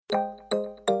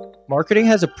Marketing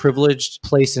has a privileged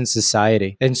place in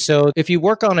society. And so if you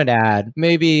work on an ad,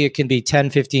 maybe it can be 10,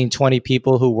 15, 20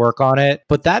 people who work on it,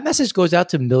 but that message goes out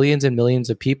to millions and millions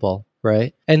of people,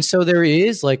 right? And so there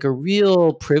is like a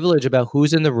real privilege about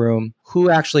who's in the room, who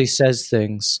actually says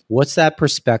things, what's that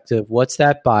perspective, what's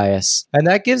that bias. And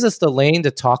that gives us the lane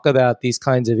to talk about these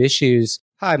kinds of issues.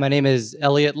 Hi, my name is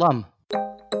Elliot Lum.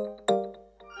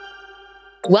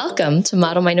 Welcome to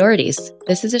Model Minorities.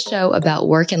 This is a show about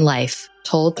work and life,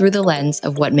 told through the lens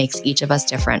of what makes each of us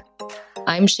different.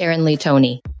 I'm Sharon Lee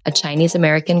Toney, a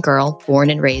Chinese-American girl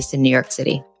born and raised in New York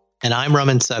City. And I'm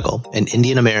Raman Sehgal, an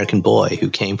Indian-American boy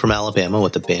who came from Alabama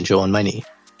with a banjo on my knee.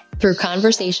 Through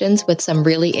conversations with some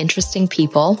really interesting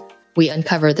people, we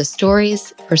uncover the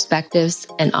stories, perspectives,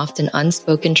 and often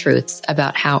unspoken truths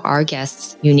about how our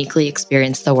guests uniquely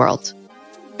experience the world.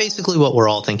 Basically what we're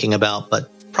all thinking about, but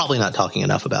probably not talking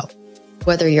enough about.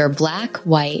 Whether you're black,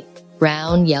 white,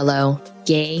 brown, yellow,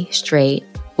 gay, straight,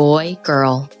 boy,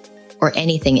 girl, or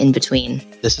anything in between.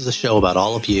 This is a show about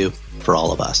all of you, for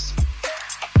all of us.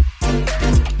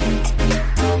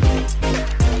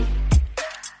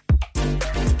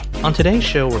 On today's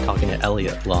show, we're talking to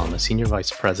Elliot Lum, a Senior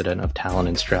Vice President of Talent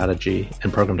and Strategy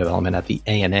and Program Development at the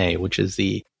ANA, which is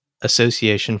the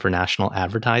Association for National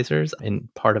Advertisers,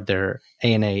 and part of their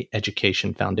ANA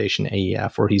Education Foundation,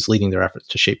 AEF, where he's leading their efforts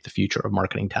to shape the future of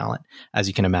marketing talent. As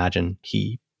you can imagine,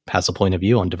 he has a point of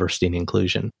view on diversity and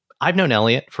inclusion. I've known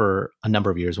Elliot for a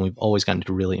number of years, and we've always gotten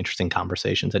into really interesting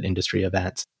conversations at industry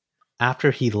events.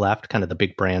 After he left kind of the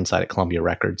big brand side at Columbia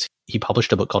Records, he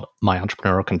published a book called My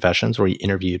Entrepreneurial Confessions, where he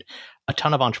interviewed a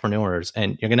ton of entrepreneurs,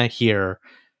 and you're going to hear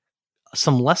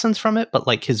some lessons from it, but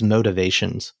like his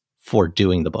motivations for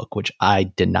doing the book, which I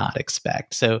did not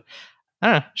expect. So,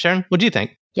 I don't know, Sharon, what do you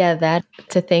think? Yeah,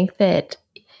 to think that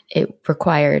it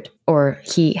required, or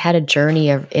he had a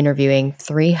journey of interviewing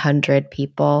 300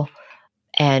 people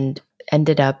and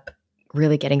ended up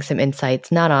really getting some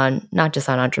insights, not just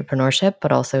on entrepreneurship,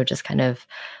 but also just kind of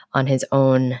on his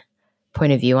own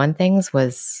point of view on things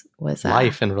was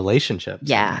life and relationships.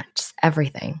 Yeah, just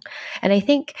everything. And I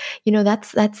think,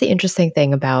 that's the interesting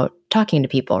thing about talking to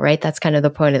people, right? That's kind of the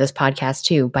point of this podcast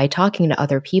too. By talking to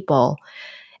other people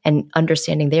and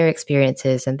understanding their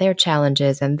experiences and their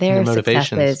challenges and their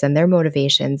successes and their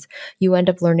motivations, you end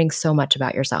up learning so much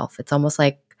about yourself. It's almost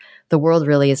like the world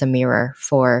really is a mirror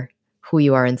for who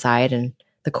you are inside and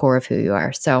the core of who you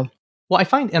are. So, well, I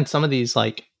find in some of these,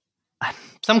 like,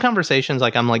 some conversations,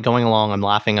 like I'm like going along, I'm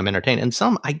laughing, I'm entertained. And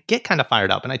some I get kind of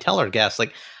fired up and I tell our guests,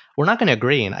 like, we're not going to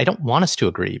agree. And I don't want us to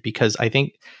agree because I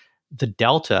think the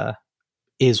delta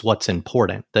is what's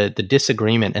important. The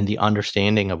disagreement and the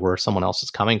understanding of where someone else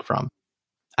is coming from.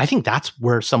 I think that's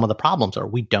where some of the problems are.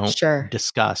 We don't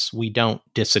discuss, we don't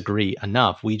disagree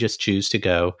enough. We just choose to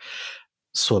go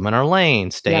swim in our lane,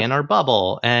 stay in our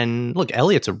bubble. And look,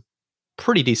 Elliot's a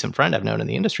pretty decent friend I've known in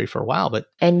the industry for a while, but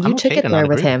and you took it there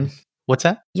with him. What's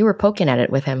that? You were poking at it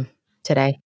with him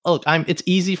today. Oh, it's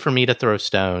easy for me to throw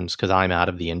stones because I'm out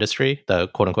of the industry, the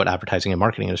quote unquote advertising and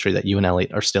marketing industry that you and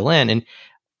Elliot are still in. And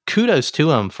kudos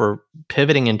to him for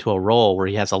pivoting into a role where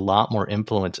he has a lot more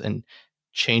influence and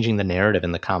changing the narrative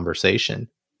in the conversation.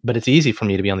 But it's easy for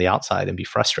me to be on the outside and be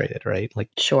frustrated, right? Like,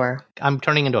 sure, I'm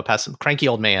turning into a cranky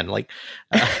old man, like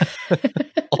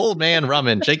old man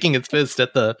Raman shaking his fist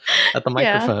at the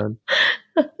microphone.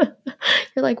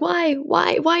 You're like,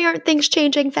 why aren't things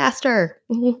changing faster?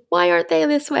 Why aren't they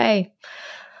this way?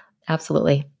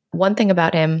 Absolutely. One thing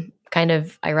about him, kind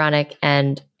of ironic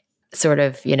and sort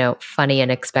of, funny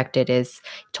and expected, is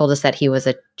he told us that he was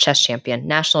a chess champion,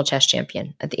 national chess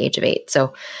champion at the age of 8.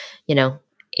 So,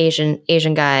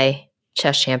 Asian guy,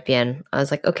 chess champion. I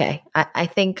was like, okay, I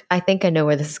think I know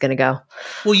where this is going to go.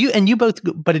 Well, you both,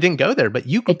 but it didn't go there. But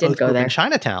you both grew up there in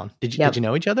Chinatown. Did you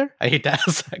know each other? I hate to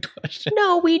ask that question.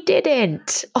 No, we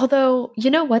didn't. Although, you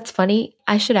know what's funny?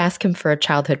 I should ask him for a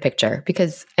childhood picture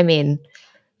because,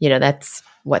 that's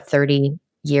what 30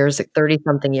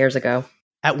 something years ago.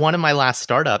 At one of my last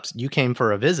startups, you came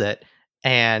for a visit.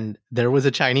 And there was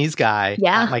a Chinese guy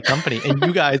at my company, and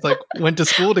you guys went to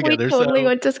school together. We totally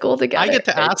went to school together. I get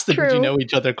to ask the "Did you know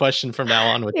each other?" question from now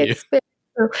on with you.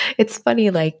 It's funny.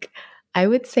 Like, I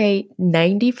would say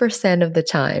 90% of the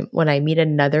time when I meet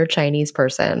another Chinese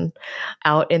person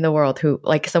out in the world who,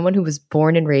 like someone who was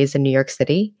born and raised in New York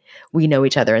City, we know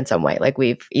each other in some way. Like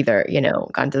we've either,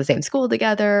 gone to the same school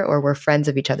together, or we're friends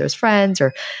of each other's friends,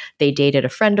 or they dated a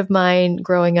friend of mine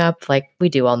growing up. Like, we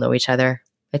do all know each other.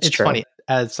 It's true. Funny.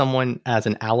 As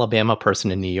an Alabama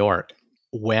person in New York,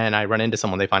 when I run into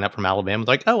someone, they find out from Alabama,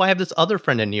 like, oh, I have this other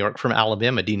friend in New York from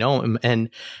Alabama. Do you know him? And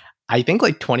I think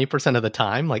like 20% of the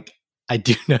time, like, I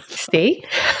do know. See?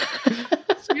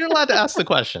 You're allowed to ask the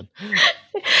question.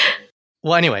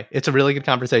 Well, anyway, it's a really good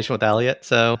conversation with Elliot.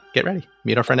 So get ready.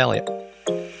 Meet our friend Elliot.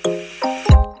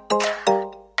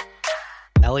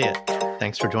 Elliot,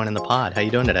 thanks for joining the pod. How you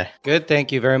doing today? Good.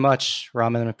 Thank you very much,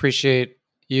 Raman. Appreciate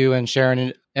you and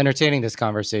Sharon entertaining this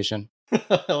conversation.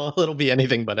 Well, it'll be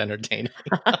anything but entertaining.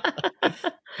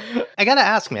 I got to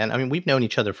ask, man. I mean, we've known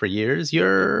each other for years.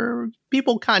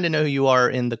 People kind of know who you are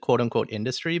in the quote unquote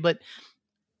industry, but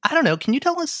I don't know. Can you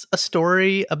tell us a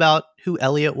story about who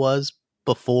Elliot was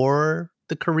before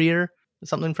the career?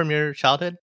 Something from your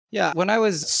childhood? Yeah. When I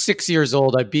was 6 years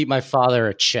old, I beat my father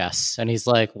at chess. And he's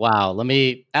like, wow,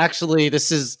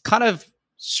 this is kind of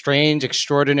strange,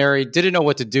 extraordinary. Didn't know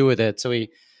what to do with it. So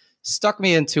he stuck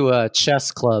me into a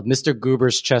chess club, Mr.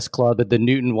 Goober's chess club at the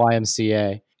Newton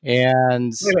YMCA.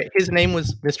 And wait, his name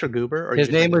was Mr. Goober? Or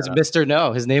his name was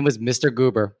Mr.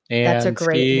 Goober. And that's a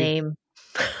great name.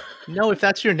 No, if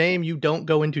that's your name, you don't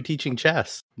go into teaching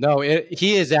chess. No,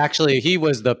 he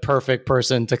was the perfect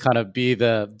person to kind of be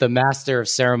the master of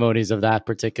ceremonies of that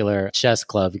particular chess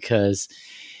club, because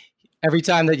every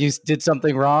time that you did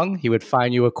something wrong, he would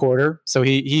fine you a quarter. So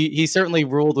he certainly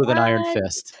ruled with an iron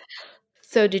fist.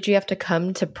 So did you have to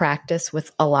come to practice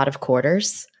with a lot of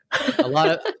quarters?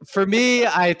 For me,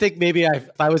 I think maybe if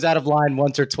I was out of line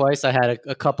once or twice, I had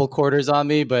a couple quarters on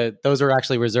me, but those were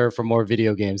actually reserved for more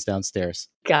video games downstairs.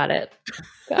 Got it.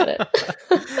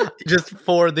 Just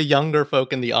for the younger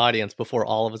folk in the audience, before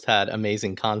all of us had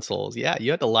amazing consoles. Yeah,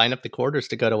 you had to line up the quarters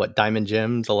to go to Diamond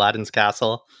Jim's, Aladdin's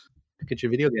Castle, to get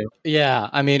your video game. Yeah,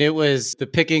 I mean, it was, the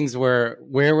pickings were,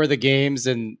 where were the games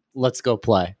and let's go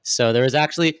play. So there was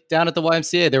actually, down at the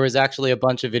YMCA, there was actually a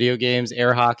bunch of video games,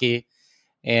 air hockey,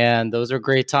 and those are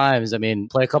great times. I mean,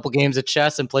 play a couple games of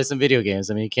chess and play some video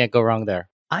games. I mean, you can't go wrong there.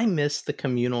 I miss the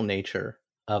communal nature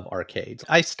of arcades.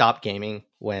 I stopped gaming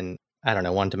when, I don't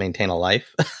know, wanted to maintain a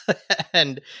life.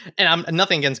 and I'm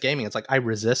nothing against gaming. It's like, I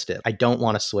resist it. I don't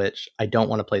want to switch. I don't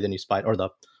want to play the new or the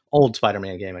old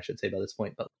Spider-Man game, I should say, by this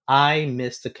point. But I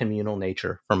miss the communal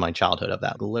nature from my childhood of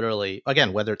that. Literally,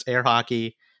 again, whether it's air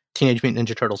hockey, Teenage Mutant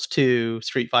Ninja Turtles 2,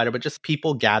 Street Fighter, but just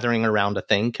people gathering around a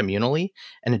thing communally.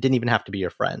 And it didn't even have to be your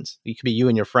friends. It could be you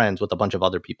and your friends with a bunch of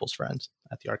other people's friends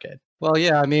at the arcade. Well,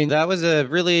 yeah, I mean, that was a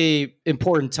really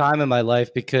important time in my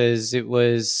life because it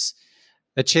was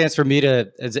a chance for me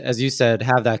to, as you said,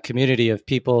 have that community of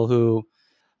people who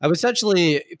I would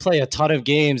essentially play a ton of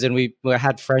games, and we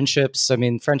had friendships. I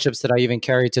mean, friendships that I even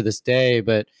carry to this day.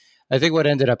 But I think what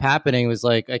ended up happening was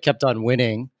like I kept on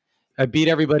winning. I beat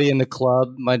everybody in the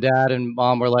club. My dad and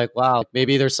mom were like, wow,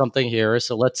 maybe there's something here.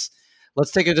 So let's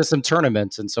take it to some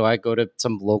tournaments. And so I go to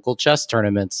some local chess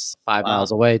tournaments 5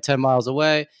 miles away, 10 miles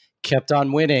away, kept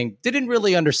on winning. Didn't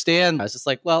really understand. I was just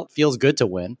like, well, it feels good to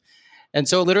win. And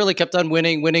so literally kept on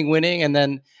winning. And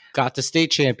then got to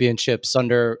state championships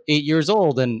under 8 years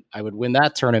old. And I would win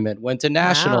that tournament, went to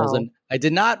nationals. Wow. And I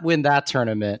did not win that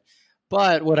tournament.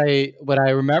 But what I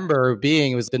remember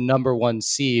being was the number one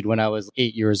seed when I was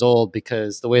 8 years old,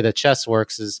 because the way that chess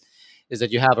works is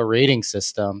that you have a rating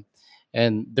system,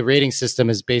 and the rating system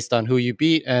is based on who you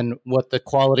beat and what the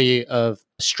quality of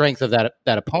strength of that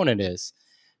opponent is.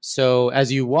 So as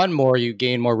you won more, you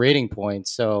gain more rating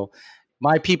points. So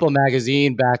my People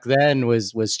magazine back then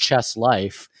was Chess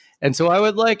Life. And so I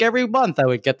would every month I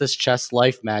would get this Chess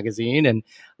Life magazine and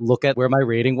look at where my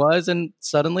rating was. And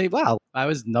suddenly, wow, I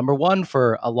was number one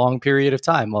for a long period of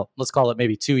time. Well, let's call it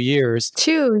maybe 2 years.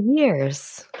 2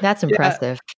 years. That's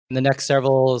impressive. Yeah. In the next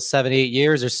 7, 8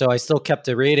 years or so, I still kept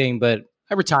a rating, but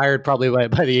I retired probably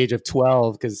by the age of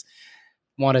 12 because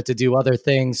wanted to do other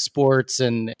things, sports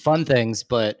and fun things.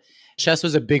 But chess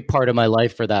was a big part of my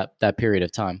life for that period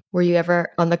of time. Were you ever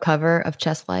on the cover of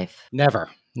Chess Life? Never.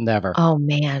 Oh,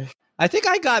 man. I think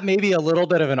I got maybe a little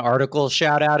bit of an article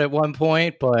shout out at one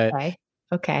point, but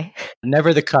okay.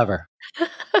 Never the cover.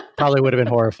 Probably would have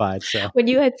been horrified. So when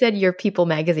you had said your People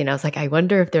magazine, I was like, I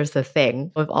wonder if there's a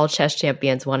thing if all chess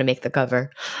champions want to make the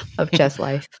cover of Chess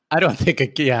Life. I don't think a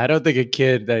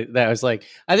kid that was like,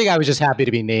 I think I was just happy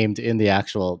to be named in the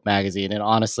actual magazine. And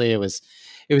honestly, it was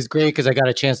great because I got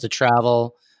a chance to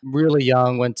travel really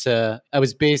young. I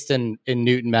was based in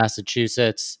Newton,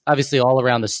 Massachusetts. Obviously all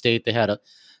around the state, they had a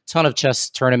ton of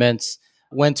chess tournaments,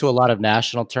 went to a lot of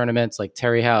national tournaments like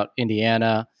Terre Haute,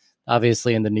 Indiana,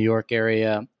 obviously in the New York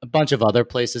area, a bunch of other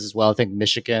places as well. I think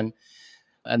Michigan,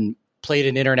 and played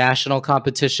in international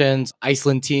competitions.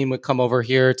 Iceland team would come over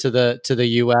here to the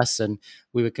US and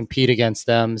we would compete against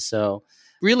them. So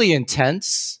really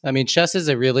intense. I mean, chess is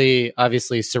a really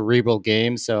obviously cerebral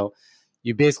game. So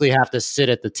you basically have to sit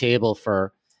at the table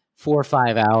for 4 or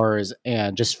 5 hours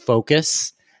and just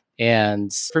focus.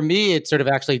 And for me, it sort of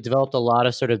actually developed a lot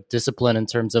of sort of discipline in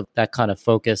terms of that kind of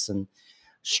focus and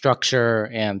structure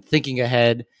and thinking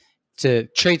ahead, to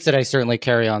traits that I certainly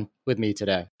carry on with me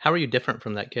today. How are you different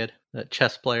from that kid, that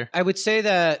chess player? I would say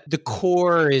that the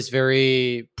core is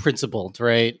very principled,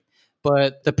 right?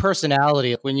 But the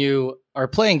personality, when you are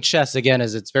playing chess, again,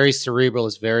 is it's very cerebral,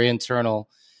 it's very internal.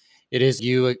 It is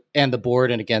you and the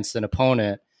board and against an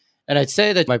opponent. And I'd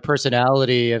say that my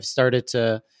personality, I've started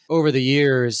to, over the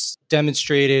years,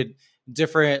 demonstrated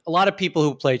different. A lot of people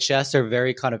who play chess are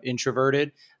very kind of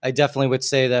introverted. I definitely would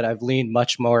say that I've leaned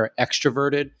much more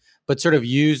extroverted, but sort of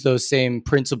use those same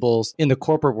principles in the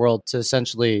corporate world to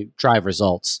essentially drive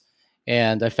results.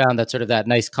 And I found that sort of that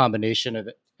nice combination of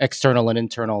external and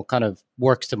internal kind of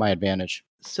works to my advantage.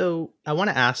 So I want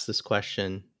to ask this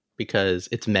question because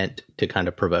it's meant to kind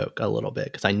of provoke a little bit,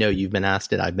 because I know you've been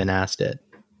asked it, I've been asked it,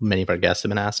 many of our guests have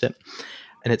been asked it,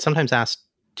 and it's sometimes asked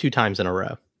 2 times in a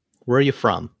row. Where are you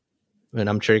from? And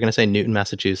I'm sure you're going to say Newton,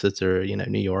 Massachusetts, or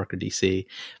New York or DC,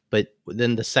 but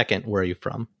then the second, where are you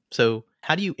from? So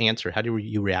how do you answer? How do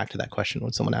you react to that question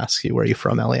when someone asks you, where are you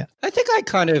from, Elliot? I think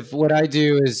what I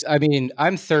do is,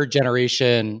 I'm third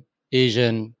generation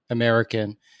Asian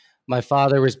American. My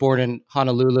father was born in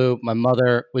Honolulu. My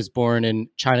mother was born in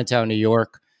Chinatown, New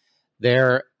York.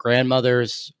 Their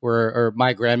grandmothers or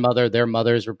my grandmother, their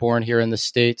mothers were born here in the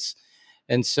States.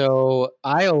 And so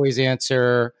I always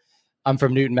answer, I'm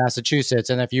from Newton, Massachusetts.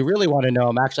 And if you really want to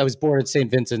know, I was born at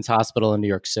St. Vincent's Hospital in New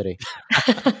York City.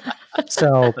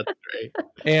 So, That's great.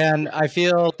 and I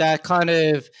feel that kind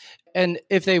of, and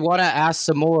if they want to ask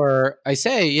some more, I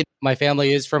say, my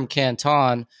family is from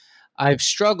Canton. I've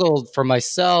struggled for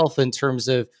myself in terms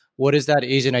of what is that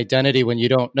Asian identity when you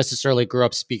don't necessarily grow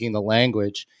up speaking the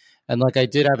language. And like I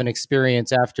did have an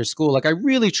experience after school, like I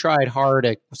really tried hard.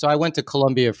 So I went to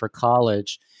Columbia for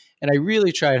college and I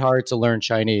really tried hard to learn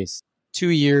Chinese. 2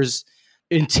 years,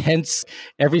 intense,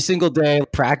 every single day,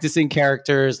 practicing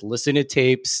characters, listening to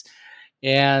tapes.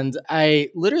 And I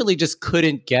literally just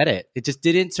couldn't get it. It just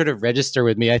didn't sort of register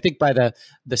with me. I think by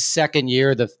the second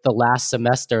year, the last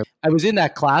semester, I was in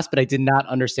that class, but I did not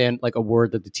understand like a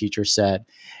word that the teacher said.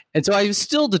 And so I was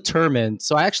still determined.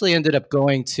 So I actually ended up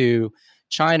going to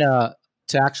China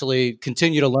to actually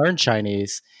continue to learn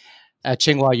Chinese at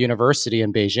Tsinghua University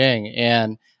in Beijing.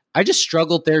 And I just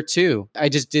struggled there too. I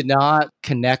just did not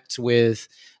connect with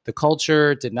the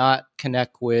culture, did not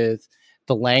connect with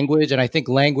the language. And I think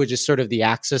language is sort of the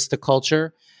access to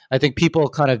culture. I think people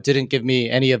kind of didn't give me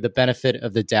any of the benefit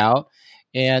of the doubt.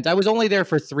 And I was only there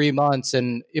for 3 months.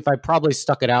 And if I probably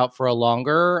stuck it out for a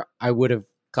longer, I would have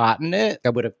gotten it. I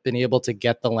would have been able to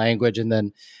get the language and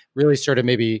then really sort of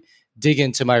maybe dig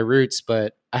into my roots.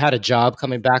 But I had a job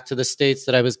coming back to the States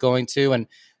that I was going to. And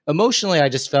emotionally, I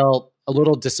just felt a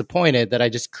little disappointed that I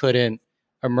just couldn't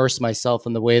immerse myself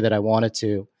in the way that I wanted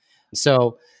to.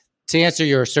 So to answer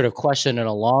your sort of question in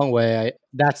a long way,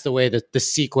 that's the way that the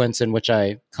sequence in which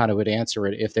I kind of would answer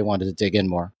it if they wanted to dig in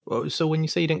more. Well, so when you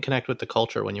say you didn't connect with the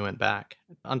culture when you went back,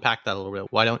 unpack that a little bit.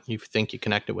 Why don't you think you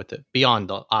connected with it beyond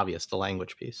the obvious, the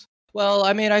language piece? Well,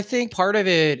 I think part of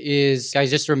it is I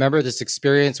just remember this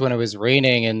experience when it was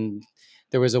raining and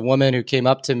there was a woman who came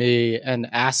up to me and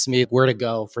asked me where to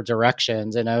go for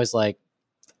directions. And I was like,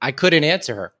 I couldn't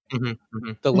answer her.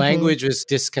 The language was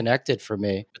disconnected for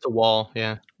me. It's a wall.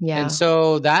 Yeah. Yeah. And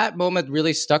so that moment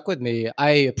really stuck with me. I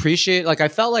appreciate, I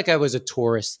felt like I was a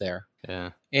tourist there. Yeah.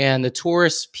 And the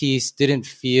tourist piece didn't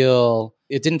feel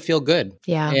good.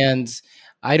 Yeah. And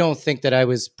I don't think that I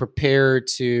was prepared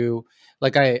to,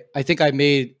 I think I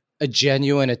made a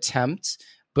genuine attempt,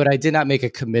 but I did not make a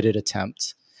committed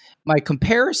attempt. My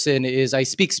comparison is I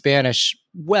speak Spanish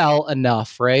well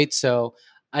enough, right? So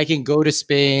I can go to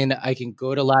Spain, I can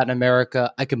go to Latin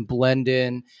America, I can blend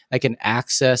in, I can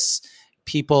access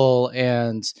people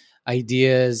and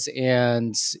ideas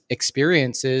and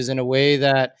experiences in a way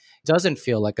that doesn't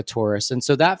feel like a tourist. And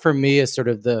so that for me is sort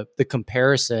of the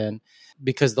comparison,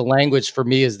 because the language for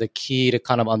me is the key to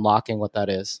kind of unlocking what that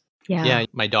is. Yeah.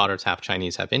 My daughter's half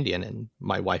Chinese, half Indian, and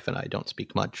my wife and I don't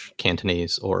speak much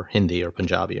Cantonese or Hindi or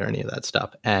Punjabi or any of that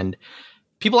stuff. And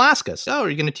people ask us, oh, are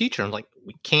you going to teach her? I'm like,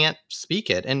 we can't speak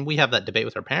it. And we have that debate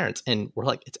with our parents. And we're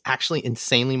like, it's actually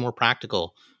insanely more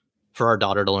practical for our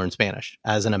daughter to learn Spanish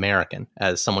as an American,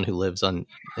 as someone who lives in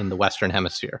the Western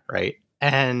Hemisphere, right?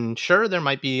 And sure, there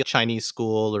might be a Chinese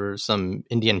school or some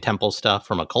Indian temple stuff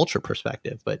from a culture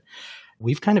perspective, but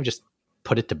we've kind of just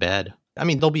put it to bed. I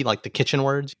mean, there'll be like the kitchen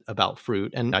words about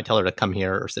fruit, and I tell her to come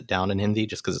here or sit down in Hindi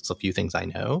just because it's a few things I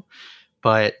know.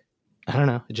 But I don't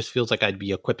know. It just feels like I'd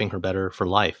be equipping her better for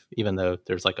life, even though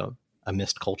there's like a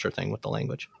missed culture thing with the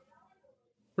language.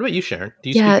 What about you, Sharon? Do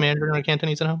you speak Mandarin or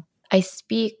Cantonese at home?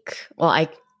 I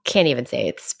can't even say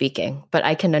it's speaking, but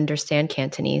I can understand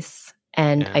Cantonese.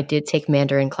 And Yeah. I did take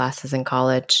Mandarin classes in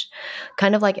college.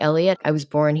 Kind of like Elliot, I was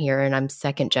born here and I'm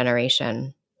second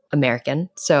generation American.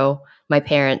 So my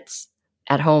parents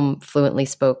at home fluently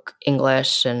spoke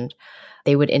English and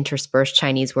they would intersperse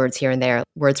Chinese words here and there.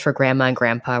 Words for grandma and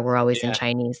grandpa were always in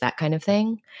Chinese, that kind of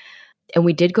thing. And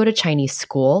we did go to Chinese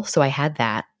school, so I had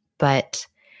that. But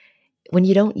when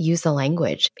you don't use the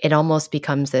language, it almost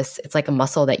becomes it's like a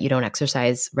muscle that you don't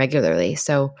exercise regularly.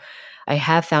 So I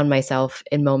have found myself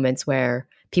in moments where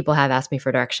people have asked me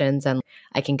for directions and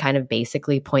I can kind of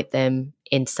basically point them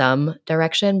in some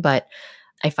direction, but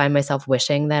I find myself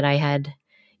wishing that I had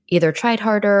either tried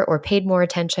harder or paid more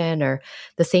attention or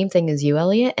the same thing as you,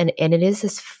 Elliot. And it is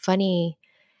this funny,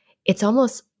 it's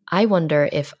almost, I wonder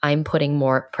if I'm putting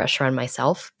more pressure on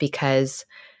myself because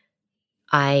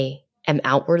I am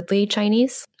outwardly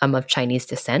Chinese. I'm of Chinese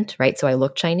descent, right? So I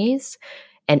look Chinese.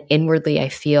 And inwardly, I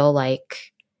feel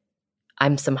like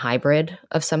I'm some hybrid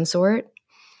of some sort.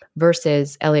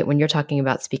 Versus, Elliot, when you're talking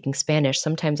about speaking Spanish,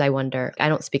 sometimes I wonder, I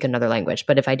don't speak another language,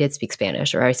 but if I did speak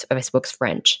Spanish or if I spoke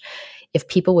French, if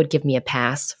people would give me a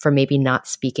pass for maybe not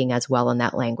speaking as well in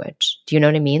that language. Do you know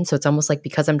what I mean? So it's almost like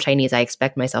because I'm Chinese, I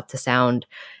expect myself to sound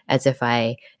as if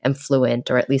I am fluent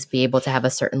or at least be able to have a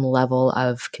certain level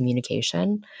of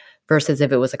communication. Versus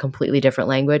if it was a completely different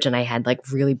language and I had like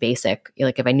really basic,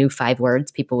 like if I knew 5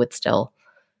 words, people would still,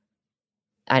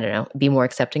 I don't know, be more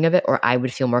accepting of it, or I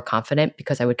would feel more confident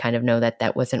because I would kind of know that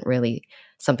that wasn't really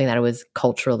something that I was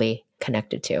culturally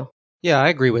connected to. Yeah, I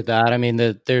agree with that. I mean,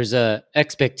 there's a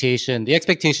expectation. The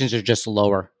expectations are just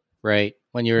lower, right?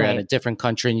 When you're at a Right. different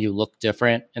country and you look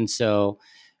different. And so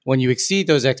when you exceed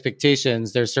those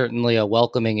expectations, there's certainly a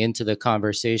welcoming into the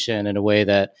conversation in a way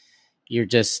that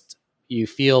you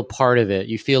feel part of it,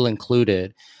 you feel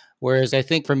included. Whereas I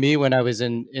think for me, when I was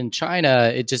in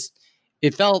China,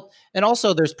 it felt, and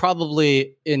also there's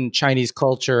probably in Chinese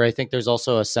culture, I think there's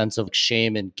also a sense of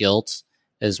shame and guilt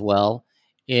as well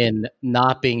in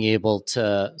not being able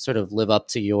to sort of live up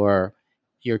to your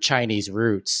Chinese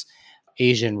roots,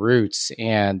 Asian roots.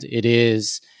 And it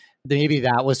is maybe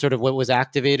that was sort of what was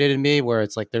activated in me, where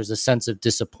it's like there's a sense of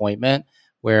disappointment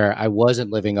where I wasn't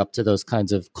living up to those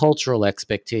kinds of cultural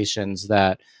expectations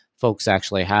that folks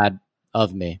actually had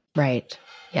of me. Right.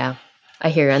 Yeah. I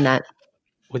hear you on that.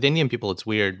 With Indian people, it's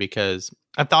weird because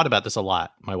I've thought about this a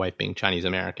lot, my wife being Chinese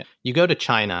American. You go to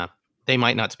China, they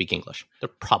might not speak English. They're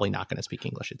probably not going to speak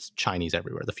English. It's Chinese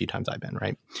everywhere, the few times I've been,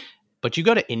 right? But you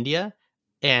go to India,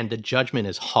 and the judgment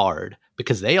is hard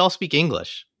because they all speak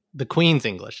English, the Queen's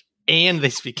English, and they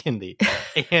speak Hindi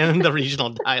and the regional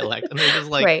dialect. And they're just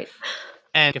like, Right.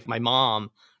 and if my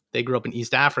mom, they grew up in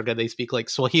East Africa, they speak like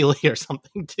Swahili or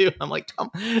something too. I'm like,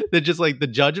 they're just like, the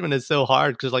judgment is so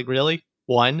hard because like, really?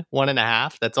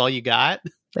 1.5, that's all you got?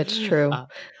 That's true.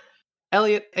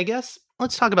 Elliot, I guess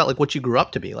let's talk about like what you grew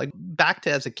up to be. Like back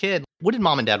to as a kid, what did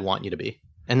mom and dad want you to be?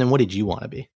 And then what did you want to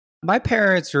be? My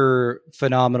parents were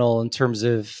phenomenal in terms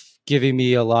of giving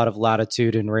me a lot of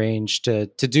latitude and range to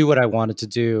do what I wanted to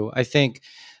do. I think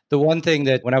the one thing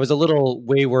that when I was a little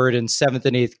wayward in 7th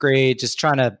and 8th grade, just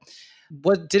trying to,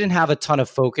 what didn't have a ton of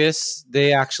focus,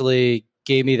 they actually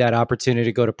gave me that opportunity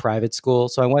to go to private school.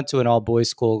 So I went to an all boys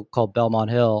school called Belmont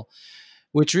Hill,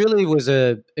 which really was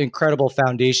a incredible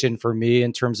foundation for me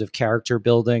in terms of character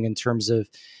building, in terms of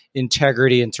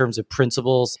integrity, in terms of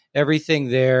principles. Everything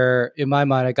there, in my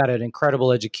mind, I got an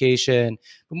incredible education.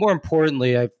 But more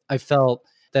importantly, I felt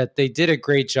that they did a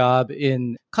great job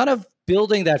in kind of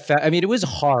building that. I mean, it was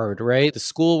hard, right? The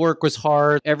schoolwork was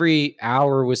hard. Every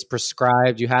hour was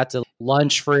prescribed. You had to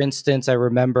lunch, for instance. I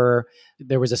remember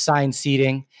there was assigned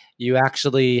seating. You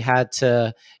actually had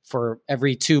to, for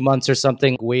every 2 months or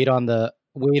something, wait on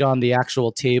the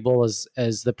actual table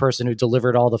as the person who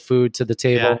delivered all the food to the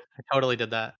table. Yeah, I totally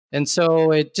did that. And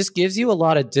so it just gives you a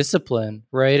lot of discipline,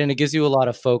 right? And it gives you a lot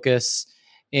of focus.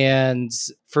 And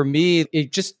for me,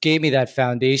 it just gave me that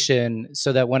foundation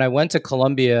so that when I went to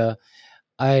Columbia,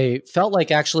 I felt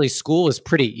like actually school was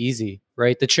pretty easy,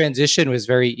 right? The transition was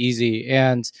very easy.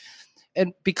 And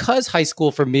because high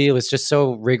school for me was just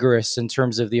so rigorous in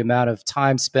terms of the amount of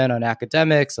time spent on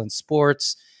academics, on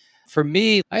sports, for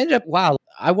me, I ended up, wow,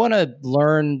 I want to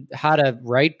learn how to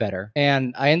write better.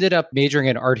 And I ended up majoring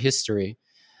in art history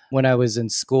when I was in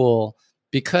school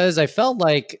because I felt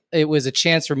like it was a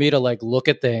chance for me to like look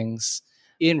at things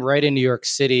right in New York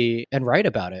City and write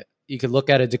about it. You could look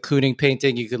at a de Kooning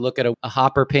painting, you could look at a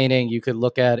Hopper painting, you could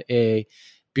look at a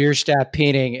Bierstadt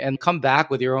painting and come back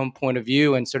with your own point of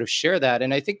view and sort of share that.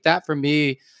 And I think that for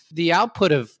me, the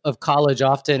output of college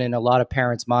often in a lot of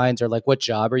parents' minds are like, what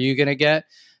job are you going to get?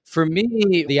 For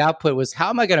me, the output was how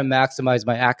am I going to maximize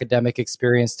my academic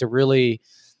experience to really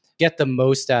get the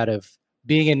most out of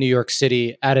being in New York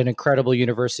City at an incredible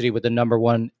university with the number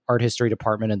one art history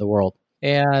department in the world.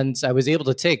 And I was able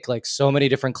to take like so many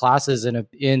different classes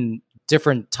in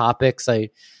different topics.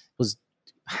 I was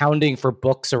hounding for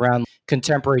books around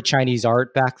contemporary Chinese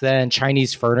art back then,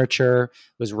 Chinese furniture,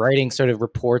 was writing sort of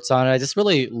reports on it. I just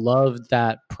really loved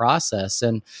that process.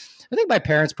 And I think my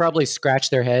parents probably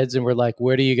scratched their heads and were like,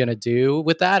 what are you going to do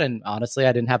with that? And honestly,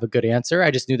 I didn't have a good answer.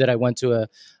 I just knew that I went to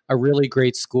a really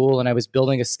great school and I was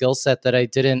building a skill set that I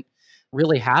didn't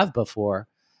really have before.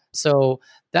 So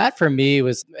that for me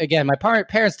was, again, my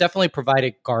parents definitely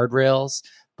provided guardrails,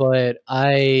 but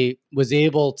I was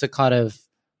able to kind of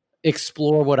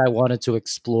explore what I wanted to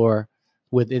explore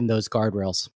within those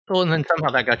guardrails. Well, and then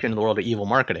somehow that got you into the world of evil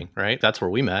marketing, right? That's where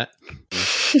we met.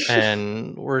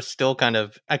 And we're still kind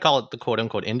of, I call it the quote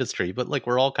unquote industry, but like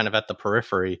we're all kind of at the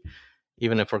periphery,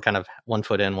 even if we're kind of 1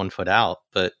 foot in, 1 foot out.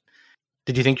 But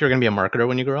did you think you were going to be a marketer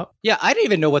when you grew up? Yeah, I didn't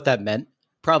even know what that meant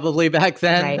probably back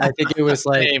then. Right. I think it was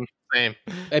like, same.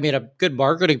 I mean, a good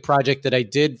marketing project that I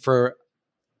did for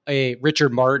a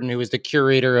Richard Martin, who was the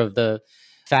curator of the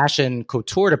fashion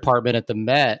couture department at the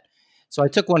Met. So I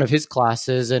took one of his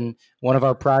classes, and one of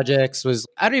our projects was,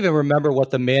 I don't even remember what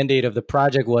the mandate of the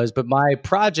project was, but my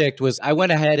project was I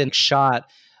went ahead and shot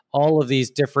all of these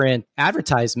different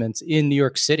advertisements in New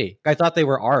York City. I thought they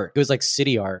were art. It was like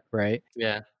city art, right?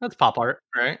 Yeah, that's pop art,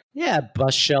 right? Yeah,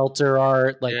 bus shelter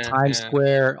art, like Times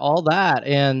Square, all that.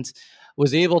 And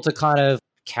was able to kind of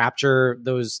capture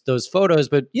those photos,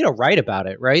 but, write about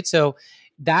it, right? So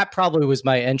that probably was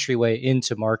my entryway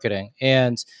into marketing.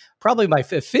 And probably my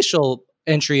official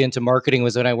entry into marketing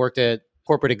was when I worked at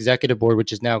Corporate Executive Board,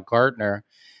 which is now Gartner,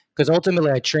 because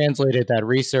ultimately I translated that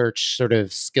research sort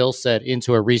of skill set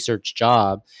into a research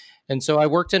job. And so I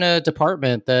worked in a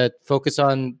department that focused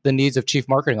on the needs of chief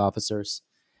marketing officers.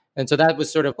 And so that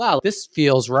was sort of, wow, this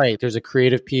feels right. There's a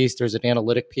creative piece, there's an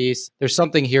analytic piece. There's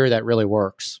something here that really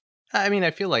works. I mean,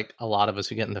 I feel like a lot of us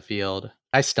who get in the field,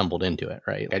 I stumbled into it,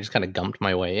 right? I just kind of gumped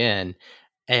my way in.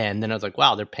 And then I was like,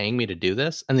 wow, they're paying me to do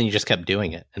this. And then you just kept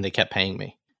doing it and they kept paying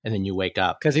me. And then you wake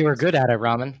up. Because you were good at it,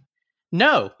 Raman.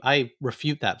 No, I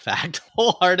refute that fact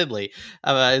wholeheartedly.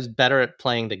 I was better at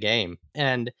playing the game.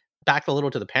 And back a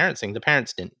little to the parents thing, the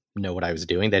parents didn't know what I was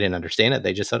doing. They didn't understand it.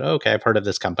 They just said, oh, okay, I've heard of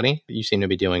this company. You seem to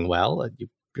be doing well.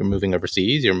 You're moving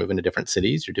overseas. You're moving to different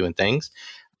cities. You're doing things.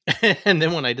 And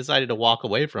then when I decided to walk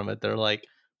away from it, they're like,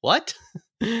 what?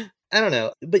 I don't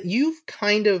know. But you've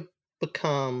kind of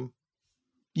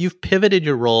you've pivoted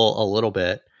your role a little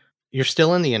bit. You're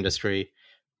still in the industry,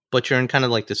 but you're in kind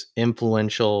of like this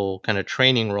influential kind of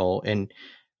training role. And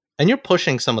you're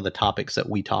pushing some of the topics that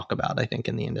we talk about, I think,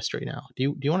 in the industry now.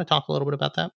 Do you want to talk a little bit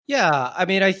about that? Yeah. I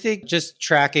mean, I think just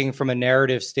tracking from a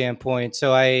narrative standpoint.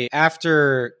 So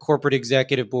after Corporate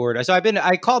Executive Board,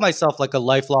 I call myself like a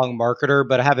lifelong marketer,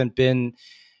 but I haven't been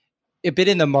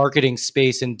in the marketing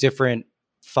space in different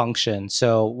functions.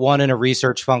 So one in a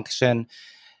research function.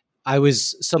 I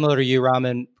was similar to you,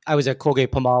 Raman. I was at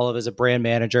Colgate-Palmolive as a brand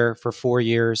manager for 4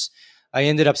 years. I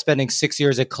ended up spending 6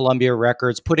 years at Columbia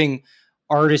Records, putting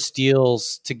artist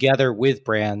deals together with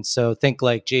brands. So think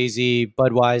like Jay-Z,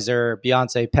 Budweiser,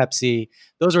 Beyonce, Pepsi.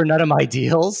 Those are none of my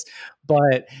deals,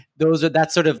 but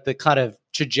that's sort of the kind of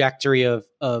trajectory of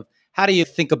how do you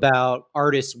think about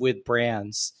artists with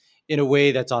brands in a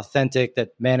way that's authentic, that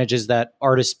manages that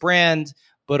artist brand,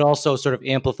 but also sort of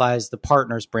amplifies the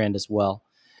partner's brand as well.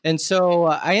 And so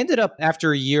I ended up,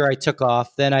 after a year, I took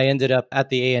off. Then I ended up at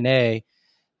the ANA,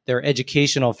 their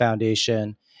educational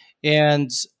foundation. And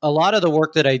a lot of the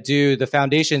work that I do, the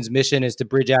foundation's mission is to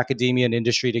bridge academia and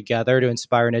industry together to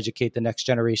inspire and educate the next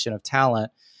generation of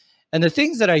talent. And the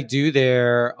things that I do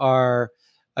there are,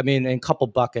 in a couple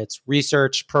buckets: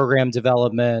 research, program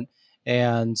development,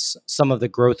 and some of the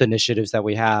growth initiatives that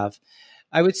we have.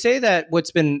 I would say that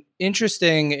what's been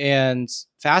interesting and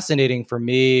fascinating for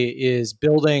me is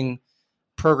building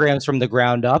programs from the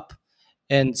ground up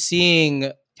and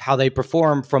seeing how they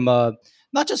perform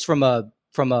not just from a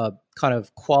kind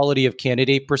of quality of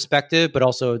candidate perspective, but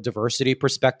also a diversity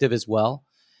perspective as well.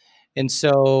 And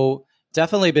so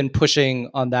definitely been pushing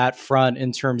on that front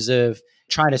in terms of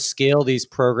trying to scale these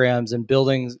programs and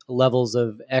building levels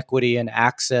of equity and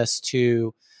access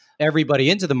to everybody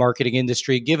into the marketing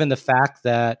industry, given the fact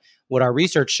that what our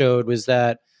research showed was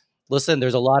that, listen,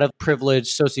 there's a lot of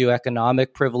privilege,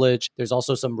 socioeconomic privilege. There's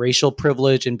also some racial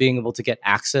privilege in being able to get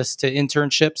access to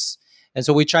internships. And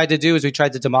so what we tried to do is we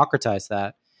tried to democratize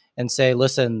that and say,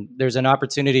 listen, there's an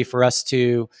opportunity for us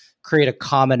to create a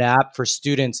common app for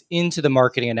students into the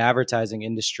marketing and advertising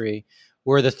industry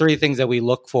where the three things that we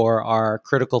look for are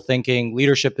critical thinking,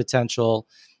 leadership potential,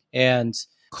 and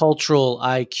cultural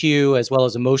IQ, as well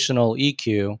as emotional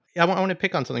EQ. I want to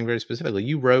pick on something very specifically.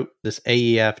 You wrote this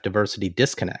AEF diversity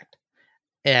disconnect.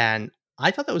 And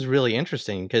I thought that was really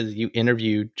interesting because you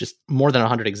interviewed just more than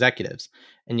 100 executives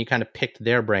and you kind of picked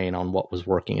their brain on what was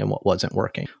working and what wasn't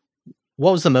working.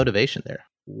 What was the motivation there?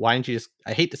 Why didn't you just,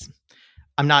 I hate this.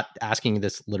 I'm not asking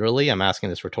this literally. I'm asking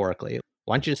this rhetorically.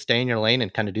 Why don't you just stay in your lane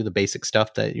and kind of do the basic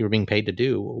stuff that you were being paid to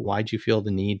do? Why'd you feel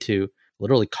the need to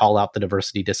literally call out the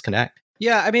diversity disconnect?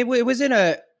 Yeah, I mean, it was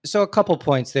so a couple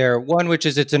points there. One, which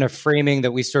is it's in a framing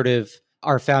that we sort of,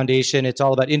 our foundation, it's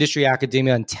all about industry,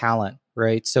 academia, and talent,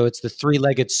 right? So it's the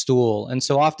three-legged stool. And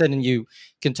so often you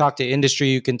can talk to industry,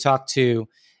 you can talk to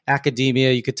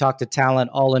academia, you could talk to talent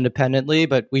all independently,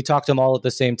 but we talked to them all at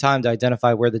the same time to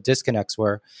identify where the disconnects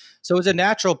were. So it was a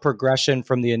natural progression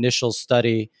from the initial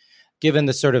study, given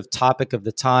the sort of topic of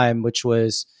the time, which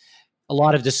was a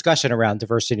lot of discussion around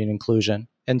diversity and inclusion.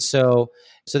 And so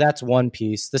that's one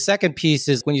piece. The second piece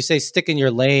is when you say stick in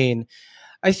your lane,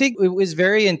 I think it was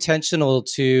very intentional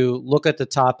to look at the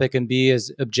topic and be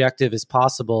as objective as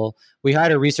possible. We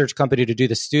hired a research company to do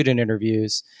the student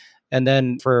interviews. And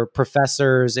then for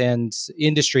professors and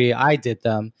industry, I did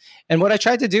them. And what I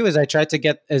tried to do is I tried to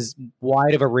get as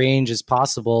wide of a range as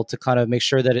possible to kind of make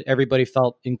sure that everybody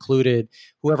felt included,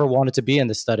 whoever wanted to be in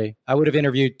the study. I would have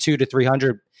interviewed 200 to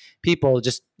 300 people,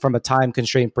 just from a time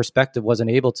constraint perspective, wasn't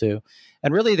able to.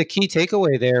 And really the key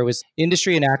takeaway there was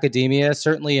industry and academia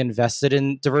certainly invested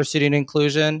in diversity and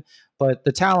inclusion, but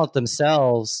the talent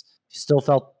themselves still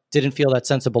didn't feel that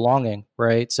sense of belonging,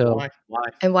 right? So why?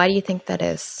 And why do you think that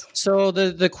is? So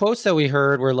the quotes that we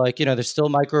heard were like, there's still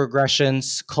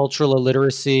microaggressions, cultural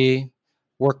illiteracy,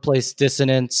 workplace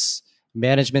dissonance,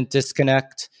 management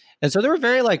disconnect. And so there were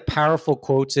very like powerful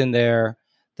quotes in there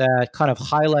that kind of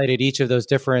highlighted each of those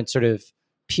different sort of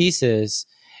pieces.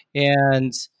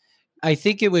 And I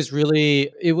think it was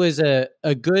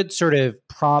a good sort of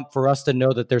prompt for us to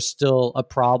know that there's still a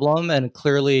problem. And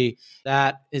clearly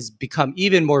that has become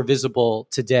even more visible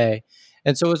today.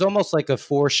 And so it was almost like a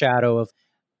foreshadow of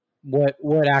what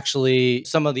actually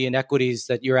some of the inequities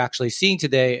that you're actually seeing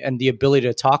today and the ability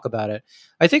to talk about it.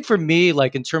 I think for me,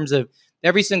 like in terms of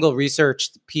every single research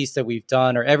piece that we've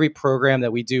done or every program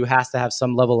that we do has to have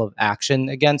some level of action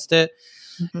against it.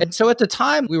 Mm-hmm. And so at the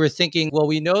time we were thinking, well,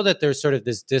 we know that there's sort of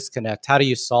this disconnect. How do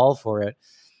you solve for it?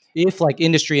 If like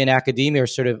industry and academia are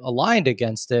sort of aligned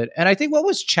against it. And I think what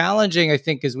was challenging,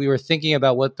 as we were thinking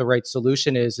about what the right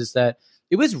solution is that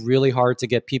it was really hard to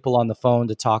get people on the phone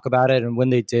to talk about it. And when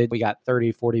they did, we got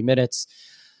 30, 40 minutes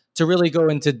to really go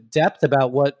into depth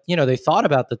about what, they thought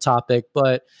about the topic.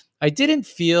 But I didn't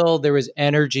feel there was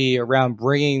energy around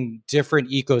bringing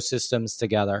different ecosystems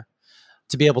together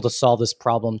to be able to solve this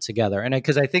problem together. And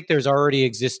because I think there's already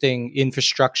existing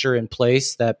infrastructure in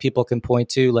place that people can point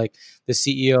to, like the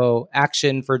CEO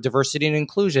Action for Diversity and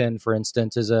Inclusion, for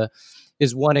instance,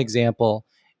 is one example.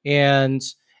 And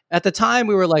at the time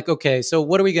we were like, okay, so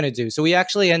what are we going to do? So we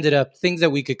actually ended up things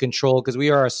that we could control because we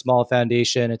are a small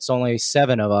foundation. It's only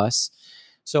 7 of us.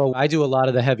 So I do a lot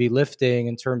of the heavy lifting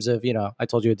in terms of, I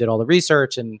told you I did all the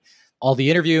research and all the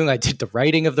interviewing. I did the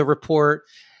writing of the report.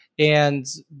 And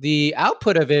the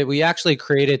output of it, we actually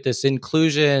created this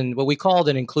inclusion, what we called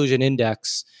an inclusion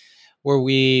index, where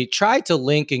we tried to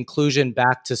link inclusion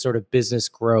back to sort of business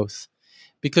growth.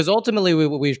 Because ultimately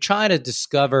what we were trying to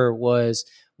discover was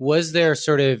there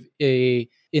sort of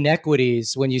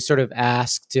inequities when you sort of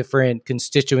ask different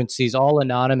constituencies all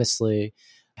anonymously,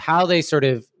 how they sort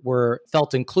of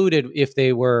felt included if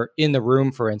they were in the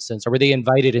room, for instance, or were they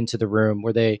invited into the room?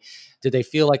 Did they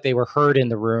feel like they were heard in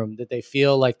the room? Did they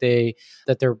feel like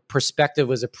that their perspective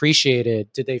was appreciated?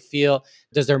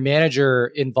 Does their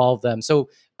manager involve them? So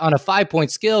on a 5-point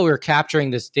scale, we were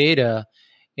capturing this data.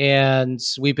 And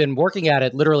we've been working at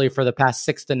it literally for the past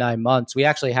 6 to 9 months. We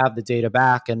actually have the data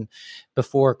back. And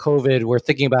before COVID, we're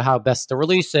thinking about how best to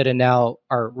release it and now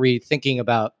are rethinking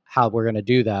about how we're going to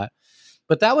do that.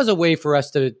 But that was a way for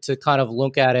us to kind of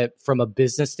look at it from a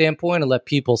business standpoint and let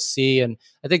people see. And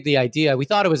I think we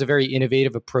thought it was a very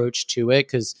innovative approach to it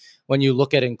because when you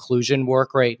look at inclusion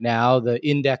work right now, the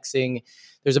indexing,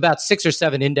 there's about 6 or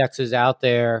 7 indexes out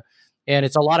there. And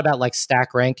it's a lot about like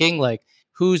stack ranking, like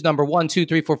who's number 1, 2,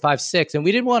 3, 4, 5, 6. And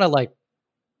we didn't want to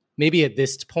maybe at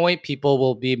this point, people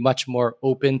will be much more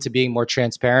open to being more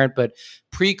transparent. But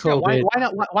pre-COVID,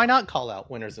 why not call out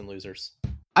winners and losers?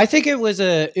 I think it was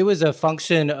a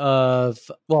function of,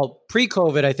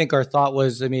 pre-COVID, I think our thought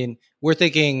was, we're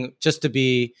thinking just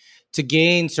to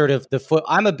gain sort of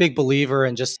I'm a big believer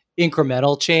in just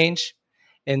incremental change.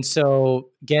 And so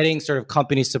getting sort of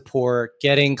company support,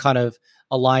 getting kind of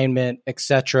alignment, et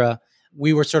cetera,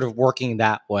 we were sort of working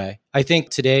that way. I think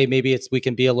today maybe we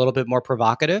can be a little bit more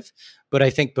provocative, but I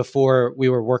think before we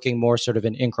were working more sort of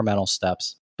in incremental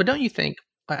steps. But don't you think,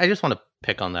 I just want to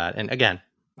pick on that. And again,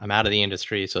 I'm out of the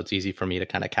industry, so it's easy for me to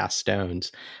kind of cast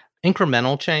stones.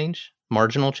 Incremental change,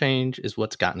 marginal change is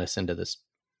what's gotten us into this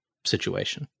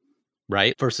situation,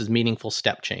 right? Versus meaningful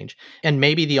step change. And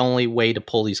maybe the only way to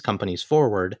pull these companies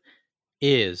forward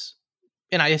is,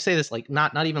 and I say this like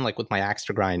not even like with my axe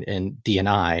to grind in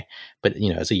D&I, but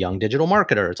as a young digital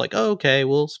marketer, it's like, oh, okay,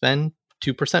 we'll spend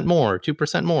 2% more,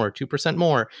 2% more, 2%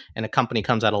 more. And a company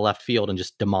comes out of left field and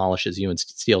just demolishes you and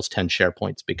steals 10 share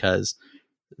points because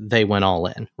they went all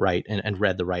in, right? And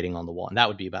read the writing on the wall. And that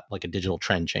would be about like a digital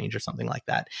trend change or something like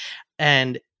that.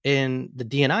 And in the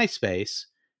D&I space,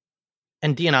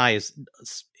 and D&I is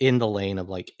in the lane of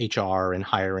like HR and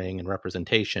hiring and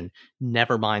representation,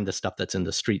 never mind the stuff that's in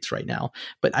the streets right now.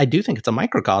 But I do think it's a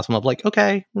microcosm of like,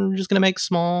 okay, we're just going to make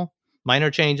small,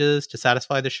 minor changes to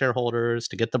satisfy the shareholders,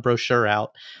 to get the brochure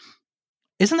out.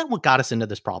 Isn't that what got us into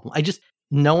this problem?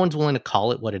 No one's willing to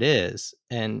call it what it is.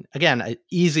 And again,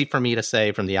 easy for me to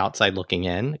say from the outside looking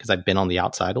in, because I've been on the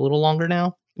outside a little longer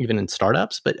now, even in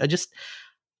startups. But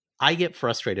I get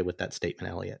frustrated with that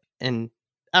statement, Elliot. And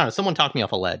I don't know, someone talk me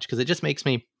off a ledge, because it just makes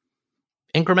me,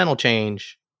 incremental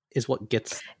change is what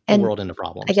gets the world into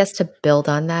problems. I guess to build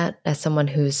on that, as someone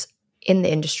who's in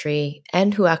the industry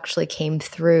and who actually came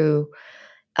through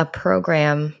a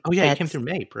program. Oh yeah, you came through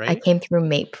MAPE, right? I came through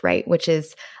MAPE, right? Which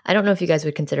is, I don't know if you guys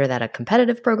would consider that a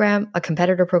competitor program,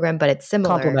 but it's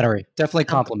similar. Complementary, definitely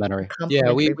complementary.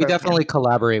 Yeah, we definitely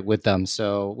collaborate with them.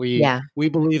 So we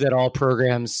believe that all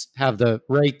programs have the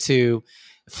right to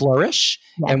flourish,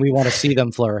 and we want to see them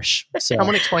flourish. So I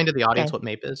want to explain to the audience what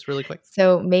MAPE is really quick.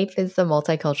 So MAPE is the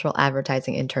Multicultural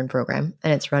Advertising Intern Program,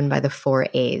 and it's run by the 4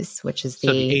 A's, which is the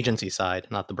agency side,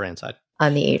 not the brand side.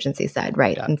 On the agency side,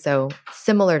 right. And so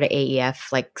similar to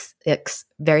AEF, like it's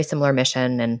very similar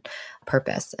mission and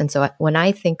purpose. And so when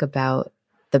I think about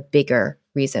the bigger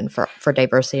reason for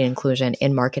diversity and inclusion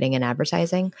in marketing and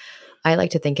advertising, I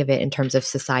like to think of it in terms of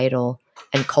societal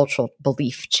and cultural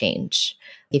belief change.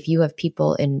 If you have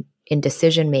people in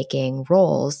decision-making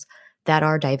roles that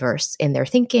are diverse in their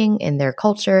thinking, in their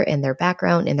culture, in their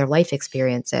background, in their life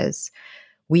experiences,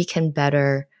 we can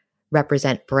better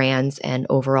represent brands and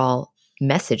overall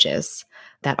messages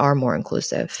that are more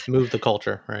inclusive. Move the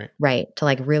culture, right? Right. To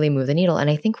like really move the needle.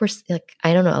 And I think we're like,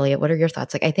 I don't know, Elliot, what are your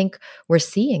thoughts? Like, I think we're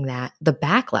seeing that, the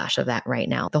backlash of that right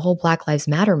now. The whole Black Lives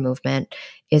Matter movement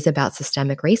is about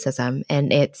systemic racism.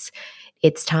 And it's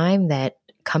time that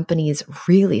companies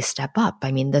really step up.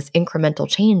 I mean, this incremental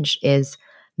change is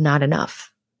not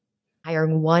enough.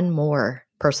 Hiring one more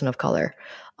person of color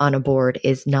on a board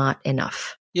is not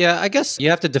enough. Yeah, I guess you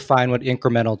have to define what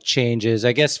incremental change is.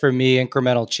 I guess for me,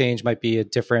 incremental change might be a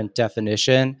different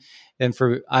definition. And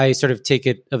I sort of take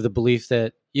it of the belief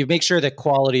that you make sure that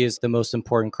quality is the most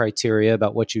important criteria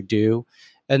about what you do.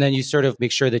 And then you sort of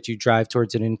make sure that you drive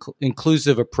towards an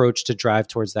inclusive approach to drive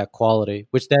towards that quality,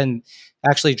 which then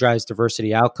actually drives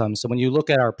diversity outcomes. So when you look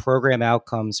at our program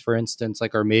outcomes, for instance,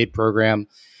 like our MADE program,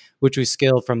 which we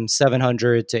scaled from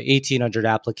 700 to 1,800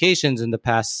 applications in the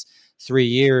past 3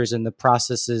 years, and the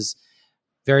process is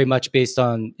very much based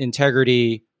on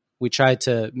integrity. We try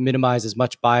to minimize as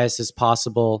much bias as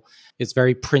possible. It's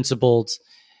very principled,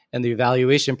 and the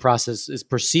evaluation process is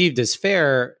perceived as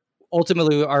fair.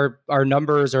 Ultimately, our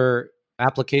numbers or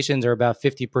applications are about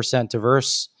 50%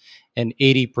 diverse and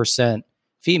 80%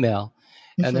 female.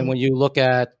 Mm-hmm. And then when you look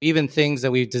at even things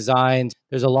that we've designed,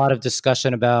 there's a lot of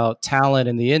discussion about talent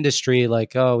in the industry,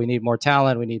 like, oh, we need more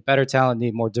talent, we need better talent,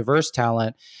 need more diverse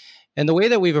talent. And the way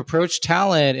that we've approached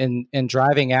talent and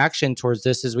driving action towards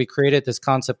this is we created this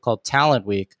concept called Talent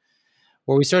Week,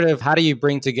 where we sort of, how do you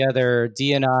bring together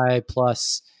D&I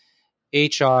plus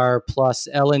HR plus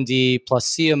L&D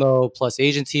plus CMO plus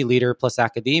agency leader plus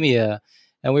academia.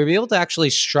 And we were able to actually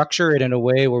structure it in a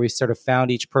way where we sort of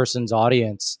found each person's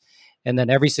audience. And then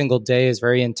every single day is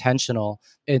very intentional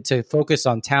and to focus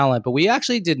on talent. But we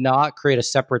actually did not create a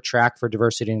separate track for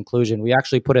diversity and inclusion. We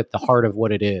actually put it at the heart of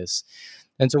what it is.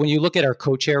 And so when you look at our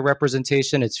co-chair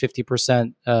representation, it's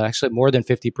 50%, actually more than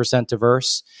 50%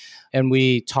 diverse. And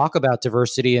we talk about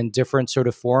diversity in different sort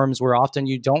of forums where often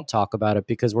you don't talk about it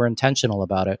because we're intentional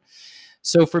about it.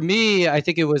 So for me, I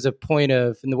think it was a point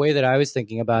of, and the way that I was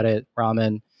thinking about it,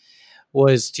 Raman,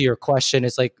 was to your question,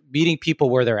 it's like meeting people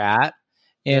where they're at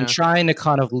and trying to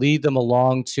kind of lead them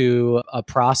along to a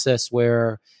process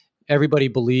where everybody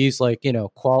believes like,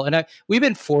 quality. And we've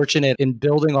been fortunate in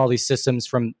building all these systems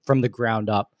from the ground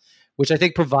up, which I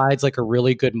think provides like a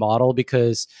really good model,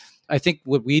 because I think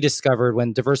what we discovered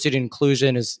when diversity and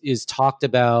inclusion is talked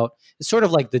about, it's sort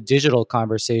of like the digital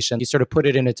conversation. You sort of put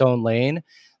it in its own lane,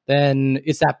 then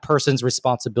it's that person's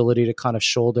responsibility to kind of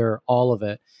shoulder all of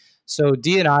it. So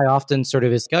D&I often sort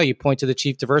of is, you point to the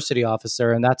chief diversity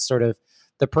officer, and that's sort of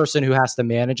the person who has to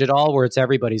manage it all, where it's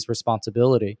everybody's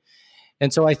responsibility.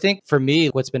 And so I think for me,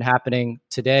 what's been happening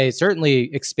today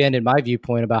certainly expanded my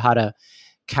viewpoint about how to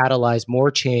catalyze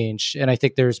more change. And I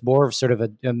think there's more of sort of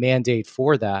a mandate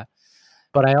for that.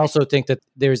 But I also think that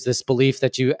there's this belief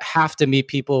that you have to meet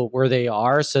people where they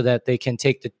are so that they can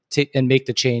take and make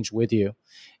the change with you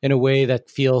in a way that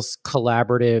feels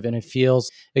collaborative. And it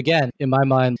feels, again, in my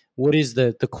mind, what is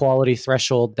the quality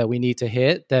threshold that we need to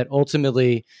hit that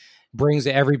ultimately brings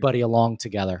everybody along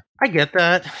together? I get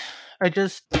that.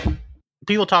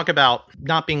 People talk about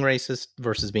not being racist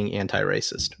versus being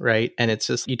anti-racist, right? And it's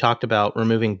just, you talked about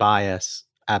removing bias.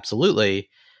 Absolutely.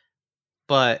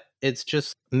 But it's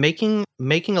just making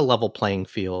a level playing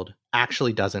field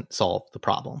actually doesn't solve the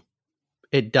problem.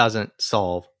 It doesn't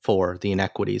solve for the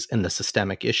inequities and the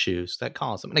systemic issues that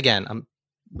cause them. And again,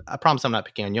 I promise I'm not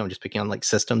picking on you. I'm just picking on like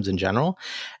systems in general.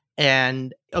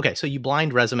 And okay, so you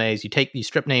blind resumes, you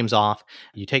strip names off,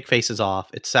 you take faces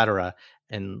off, etc.,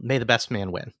 and may the best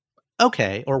man win.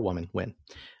 Okay, or woman win.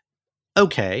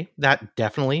 Okay, that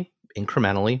definitely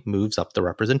incrementally moves up the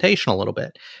representation a little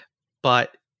bit.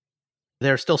 But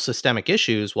there are still systemic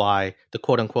issues why the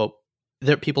quote unquote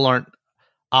people aren't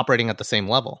operating at the same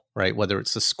level, right? Whether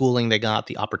it's the schooling they got,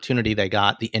 the opportunity they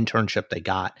got, the internship they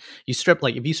got.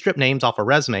 If you strip names off a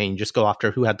resume and you just go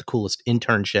after who had the coolest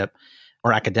internship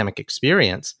or academic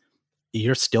experience,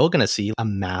 you're still going to see a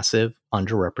massive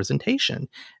underrepresentation.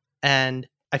 And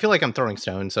I feel like I'm throwing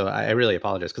stones, so I really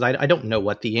apologize because I don't know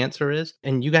what the answer is.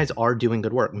 And you guys are doing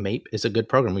good work. MAPE is a good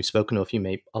program. We've spoken to a few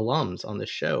MAPE alums on this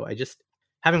show.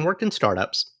 Having worked in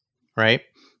startups, right?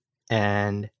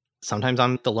 And sometimes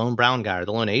I'm the lone brown guy or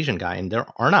the lone Asian guy, and there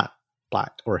are not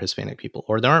Black or Hispanic people,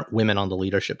 or there aren't women on the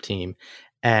leadership team.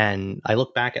 And I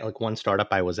look back at like one startup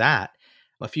I was at.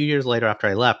 A few years later, after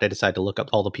I left, I decided to look up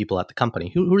all the people at the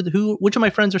company. Which of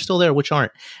my friends are still there, which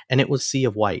aren't? And it was sea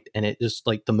of white. And it just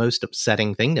like the most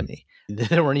upsetting thing to me.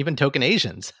 There weren't even token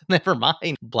Asians, never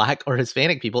mind Black or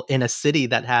Hispanic people in a city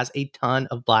that has a ton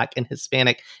of Black and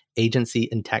Hispanic agency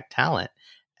and tech talent.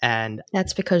 And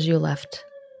that's because you left.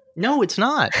 No, it's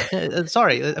not.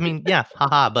 Sorry. I mean, yeah,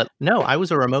 haha. But no, I was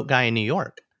a remote guy in New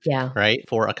York. Yeah. Right.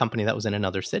 For a company that was in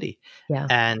another city. Yeah.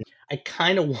 And I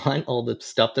kind of want all the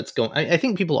stuff that's going. I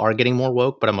think people are getting more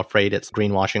woke, but I'm afraid it's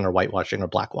greenwashing or whitewashing or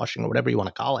blackwashing or whatever you want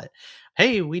to call it.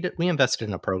 Hey, we invested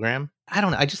in a program. I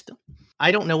don't know.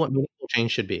 I don't know what meaningful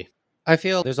change should be. I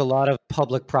feel there's a lot of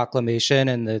public proclamation,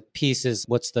 and the piece is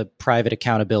what's the private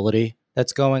accountability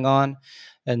that's going on.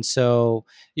 And so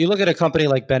you look at a company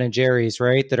like Ben and Jerry's,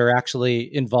 right, that are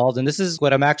actually involved. And this is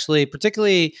what I'm actually,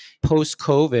 particularly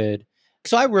post-COVID.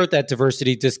 So I wrote that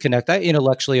diversity disconnect. I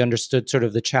intellectually understood sort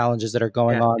of the challenges that are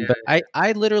going on, but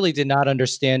I literally did not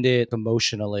understand it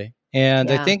emotionally. And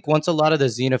I think once a lot of the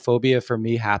xenophobia for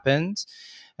me happened,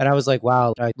 and I was like,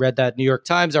 wow, I read that New York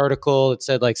Times article. It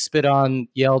said like spit on,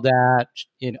 yelled at,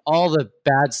 all the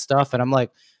bad stuff. And I'm like,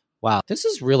 wow, this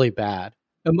is really bad.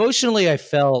 Emotionally, I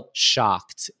felt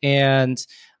shocked. And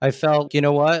I felt, you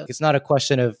know what? It's not a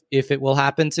question of if it will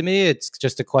happen to me. It's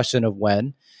just a question of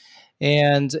when.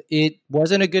 And it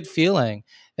wasn't a good feeling.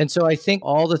 And so I think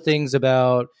all the things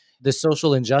about the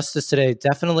social injustice today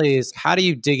definitely is how do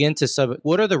you dig into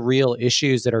what are the real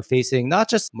issues that are facing not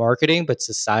just marketing, but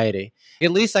society?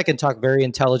 At least I can talk very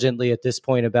intelligently at this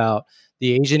point about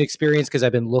the Asian experience because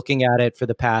I've been looking at it for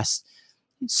the past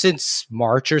since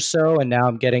March or so. And now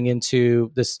I'm getting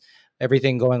into this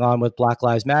everything going on with Black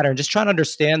Lives Matter and just trying to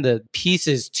understand the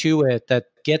pieces to it that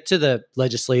get to the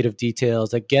legislative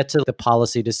details, that get to the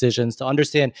policy decisions, to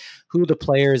understand who the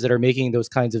players that are making those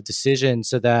kinds of decisions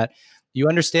so that you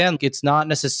understand it's not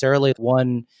necessarily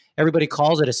one, everybody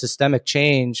calls it a systemic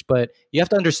change, but you have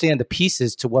to understand the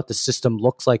pieces to what the system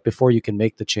looks like before you can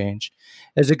make the change.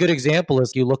 As a good example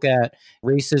is you look at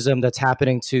racism that's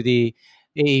happening to the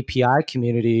AAPI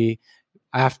community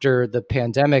after the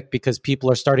pandemic because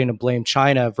people are starting to blame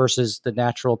China versus the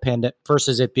natural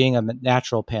versus it being a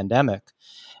natural pandemic.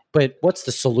 But what's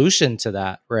the solution to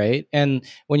that, right? And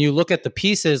when you look at the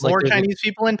pieces, more Chinese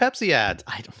people in Pepsi ads.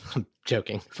 I'm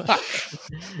joking.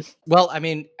 Well, I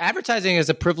mean, advertising is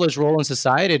a privileged role in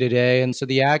society today, and so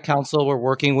the ad council we're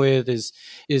working with is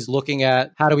looking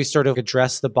at how do we sort of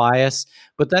address the bias.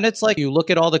 But then it's like you look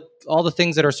at all the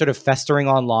things that are sort of festering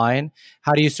online.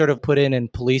 How do you sort of put in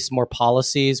and police more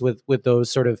policies with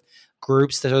those sort of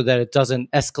groups so that it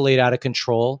doesn't escalate out of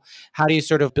control? How do you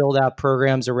sort of build out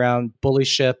programs around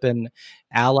bullyship and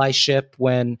allyship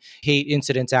when hate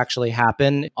incidents actually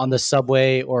happen on the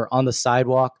subway or on the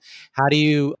sidewalk? How do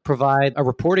you provide a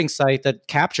reporting site that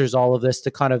captures all of this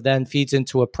to kind of then feeds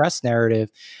into a press narrative?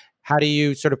 How do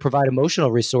you sort of provide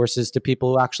emotional resources to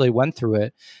people who actually went through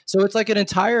it? So it's like an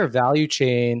entire value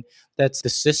chain that's the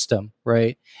system,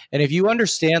 right? And if you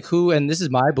understand who, and this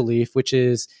is my belief, which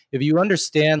is if you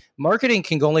understand marketing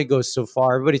can only go so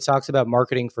far. Everybody talks about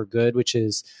marketing for good, which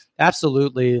is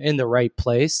absolutely in the right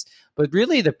place. But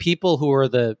really the people who are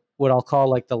the, what I'll call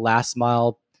like the last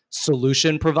mile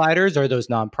solution providers are those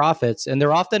nonprofits, and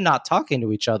they're often not talking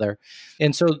to each other.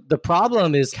 And so the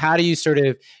problem is, how do you sort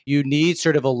of, you need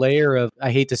sort of a layer of,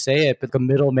 I hate to say it, but the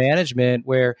middle management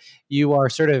where you are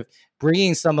sort of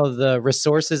bringing some of the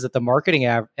resources that the marketing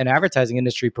and advertising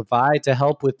industry provide to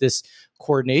help with this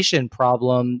coordination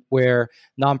problem where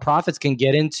nonprofits can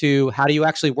get into how do you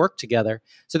actually work together.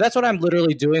 So that's what I'm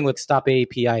literally doing with Stop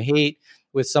API Hate,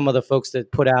 with some of the folks that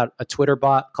put out a Twitter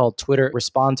bot called Twitter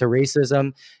Respond to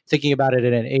Racism, thinking about it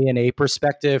in an A&A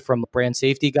perspective from brand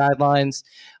safety guidelines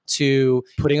to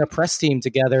putting a press team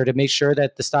together to make sure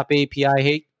that the Stop API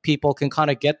Hate people can kind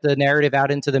of get the narrative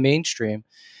out into the mainstream.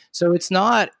 So it's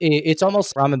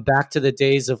almost, I'm back to the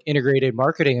days of integrated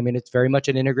marketing. I mean, it's very much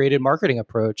an integrated marketing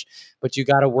approach, but you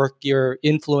got to work your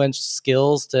influence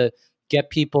skills to get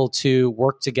people to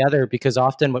work together, because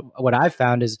often what I've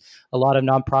found is a lot of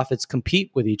nonprofits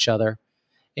compete with each other.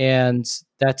 And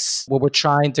that's what we're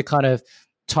trying to kind of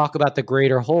talk about, the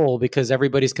greater whole, because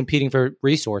everybody's competing for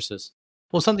resources.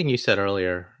 Well, something you said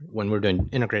earlier when we're doing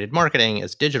integrated marketing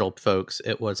as digital folks,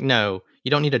 it was, no,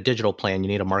 you don't need a digital plan. You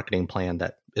need a marketing plan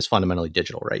that is fundamentally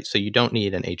digital, right? So you don't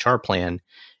need an HR plan.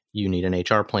 You need an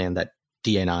HR plan that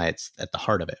D&I, it's at the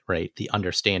heart of it, right? The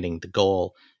understanding, the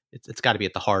goal, it's got to be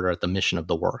at the heart or at the mission of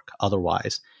the work.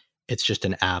 Otherwise, it's just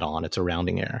an add-on. It's a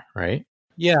rounding error, right?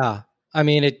 Yeah. I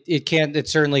mean, it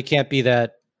certainly can't be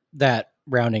that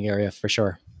rounding area for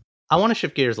sure. I want to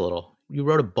shift gears a little. You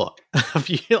wrote a book.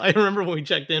 I remember when we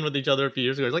checked in with each other a few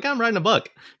years ago. It's like, I'm writing a book.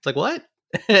 It's like, what?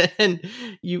 And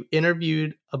you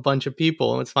interviewed a bunch of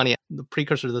people. And it's funny, the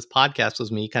precursor to this podcast was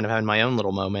me kind of having my own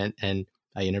little moment. And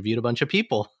I interviewed a bunch of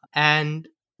people. And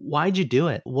why'd you do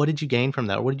it? What did you gain from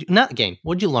that? What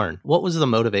did you learn? What was the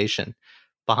motivation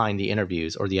behind the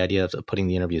interviews or the idea of putting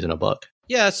the interviews in a book?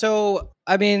 Yeah. So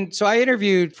I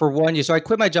interviewed for 1 year. So I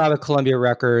quit my job at Columbia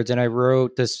Records and I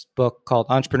wrote this book called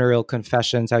Entrepreneurial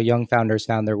Confessions: How Young Founders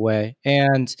Found Their Way.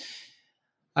 And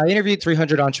I interviewed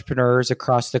 300 entrepreneurs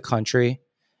across the country.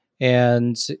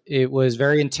 And it was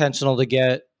very intentional to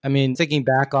get, thinking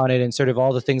back on it and sort of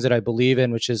all the things that I believe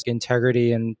in, which is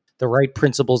integrity and the right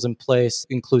principles in place,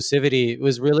 inclusivity. It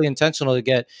was really intentional to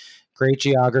get great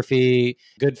geography,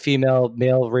 good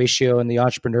female-male ratio in the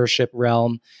entrepreneurship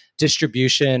realm,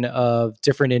 distribution of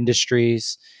different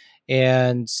industries,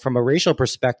 and from a racial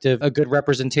perspective, a good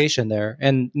representation there.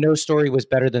 And no story was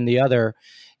better than the other.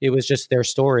 It was just their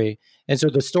story. And so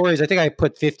the stories, I think I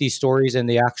put 50 stories in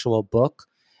the actual book.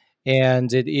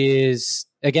 And it is,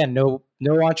 again, no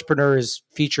entrepreneur is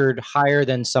featured higher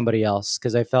than somebody else,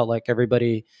 because I felt like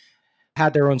everybody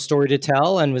had their own story to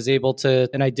tell and was able to,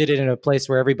 and I did it in a place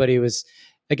where everybody was,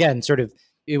 again, sort of,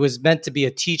 it was meant to be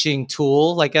a teaching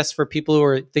tool, I guess, for people who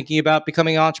are thinking about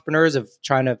becoming entrepreneurs, of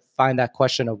trying to find that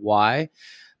question of why.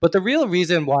 But the real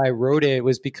reason why I wrote it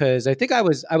was because I think I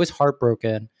was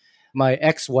heartbroken. My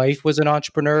ex-wife was an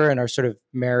entrepreneur and our sort of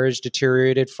marriage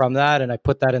deteriorated from that. And I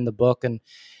put that in the book and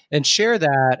share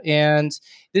that. And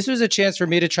this was a chance for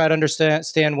me to try to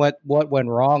understand what went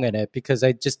wrong in it, because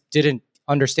I just didn't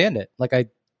understand it. Like, I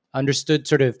understood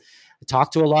sort of, I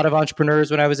talked to a lot of entrepreneurs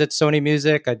when I was at Sony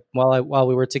Music while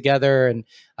we were together, and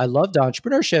I loved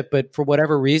entrepreneurship, but for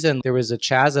whatever reason, there was a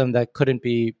chasm that couldn't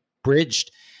be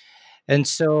bridged. And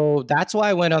so that's why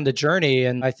I went on the journey.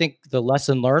 And I think the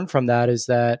lesson learned from that is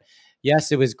that,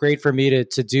 yes, it was great for me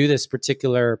to do this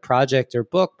particular project or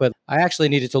book, but I actually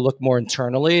needed to look more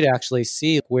internally to actually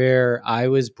see where I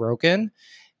was broken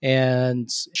and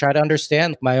try to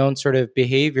understand my own sort of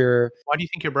behavior. Why do you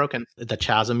think you're broken? The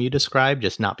chasm you described,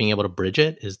 just not being able to bridge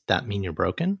it, does that mean you're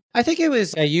broken? I think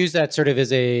I use that sort of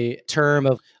as a term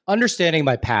of understanding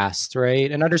my past,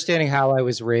 right? And understanding how I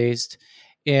was raised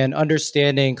and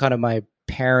understanding kind of my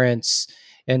parents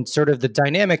and sort of the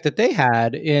dynamic that they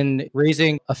had in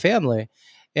raising a family.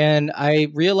 And I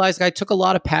realized I took a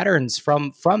lot of patterns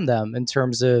from them, in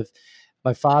terms of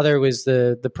my father was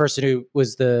the person who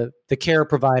was the care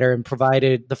provider and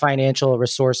provided the financial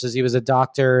resources. He was a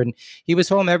doctor and he was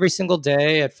home every single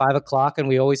day at 5 o'clock, and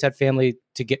we always had family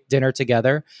to get dinner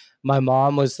together. My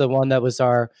mom was the one that was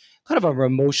our kind of an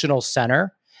emotional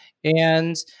center.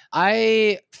 And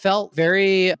I felt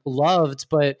very loved,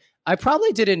 but I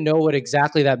probably didn't know what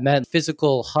exactly that meant.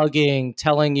 Physical hugging,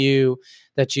 telling you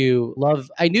that you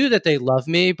love. I knew that they love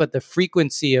me, but the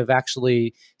frequency of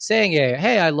actually saying,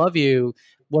 hey, I love you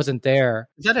wasn't there.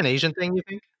 Is that an Asian thing, you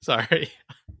think? Sorry.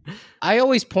 I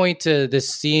always point to this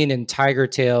scene in Tiger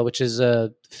Tail, which is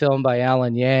a film by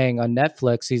Alan Yang on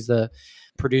Netflix. He's the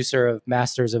producer of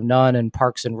Masters of None and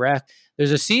Parks and Rec.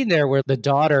 There's a scene there where the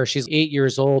daughter, she's 8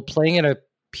 years old, playing in a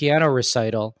piano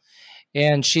recital,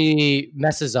 and she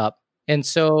messes up. And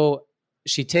so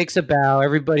she takes a bow.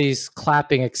 Everybody's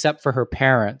clapping except for her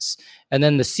parents. And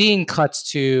then the scene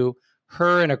cuts to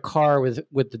her in a car with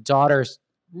the daughter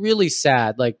really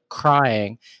sad, like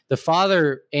crying, the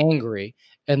father angry,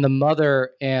 and the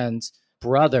mother and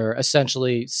brother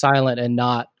essentially silent and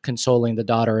not consoling the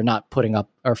daughter and not putting up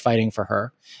or fighting for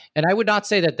her. And I would not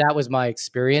say that that was my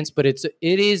experience, but it's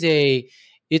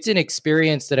an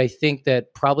experience that I think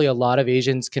that probably a lot of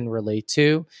Asians can relate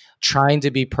to, trying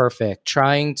to be perfect,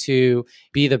 trying to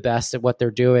be the best at what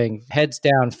they're doing, heads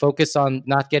down, focus on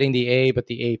not getting the A, but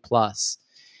the A plus.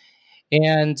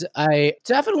 And I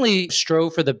definitely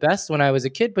strove for the best when I was a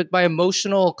kid, but my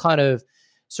emotional kind of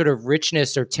sort of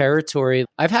richness or territory,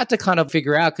 I've had to kind of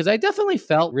figure out, because I definitely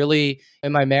felt really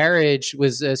in my marriage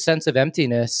was a sense of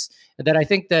emptiness that I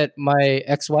think that my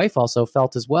ex-wife also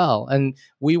felt as well. And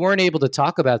we weren't able to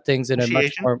talk about things in a much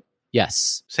Asian? more,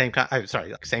 yes. Same kind. I'm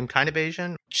sorry, same kind of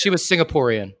Asian. She was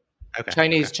Singaporean, Okay.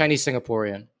 Chinese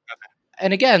Singaporean.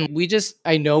 And again,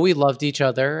 I know we loved each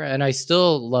other, and I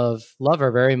still love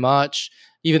her very much,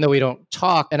 even though we don't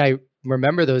talk. And I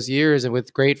remember those years and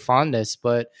with great fondness,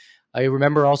 but I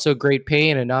remember also great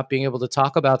pain and not being able to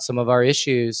talk about some of our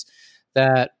issues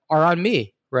that are on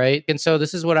me, right? And so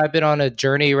this is what I've been on a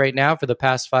journey right now for the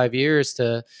past 5 years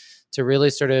to really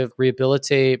sort of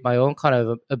rehabilitate my own kind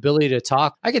of ability to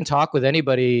talk. I can talk with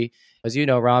anybody, as you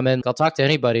know, Raman. I'll talk to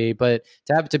anybody, but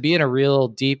to be in a real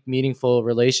deep, meaningful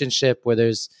relationship where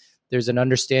there's an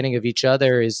understanding of each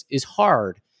other is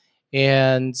hard.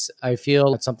 And I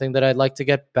feel it's something that I'd like to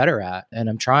get better at, and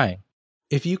I'm trying.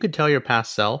 If you could tell your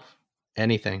past self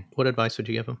anything, what advice would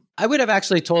you give him? I would have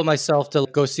actually told myself to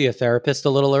go see a therapist a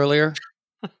little earlier.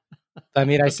 I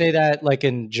mean, I say that like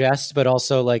in jest, but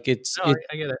also like I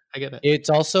get it. It's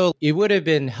also, it would have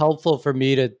been helpful for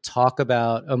me to talk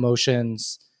about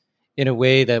emotions in a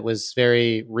way that was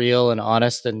very real and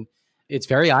honest. And it's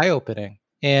very eye-opening.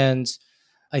 And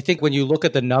I think when you look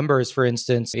at the numbers, for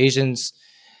instance, Asians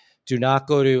do not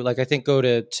go to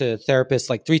therapists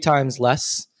like 3 times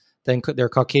less than their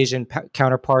Caucasian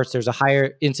counterparts. There's a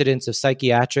higher incidence of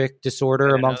psychiatric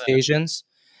disorder amongst Asians,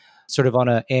 sort of on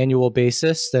an annual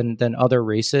basis than other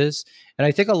races. And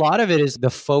I think a lot of it is the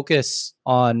focus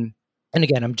on, and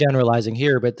again, I'm generalizing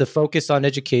here, but the focus on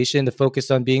education, the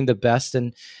focus on being the best,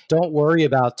 and don't worry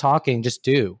about talking, just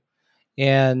do.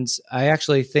 And I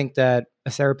actually think that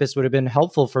a therapist would have been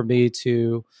helpful for me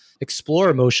to explore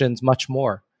emotions much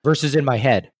more versus in my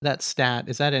head. That stat,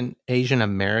 is that an Asian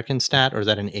American stat or is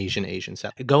that an Asian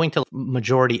stat? Going to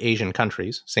majority Asian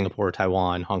countries, Singapore,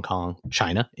 Taiwan, Hong Kong,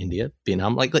 China, India,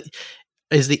 Vietnam, like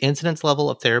is the incidence level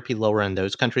of therapy lower in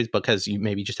those countries because you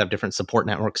maybe just have different support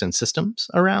networks and systems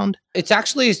around? It's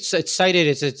actually it's cited.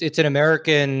 It's an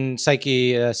American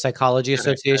psychology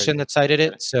association that cited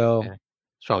it. So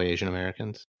it's probably Asian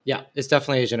Americans. Yeah, it's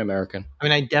definitely Asian American. I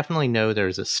mean, I definitely know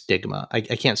there's a stigma. I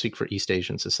can't speak for East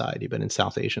Asian society, but in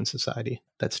South Asian society,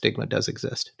 that stigma does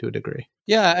exist to a degree.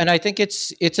 Yeah, and I think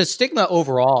it's a stigma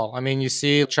overall. I mean, you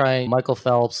see trying Michael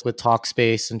Phelps with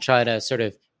Talkspace and try to sort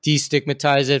of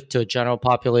destigmatize it to a general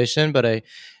population, but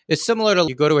it's similar to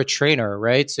you go to a trainer,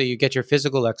 right? So you get your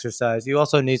physical exercise. You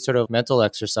also need sort of mental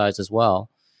exercise as well.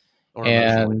 Or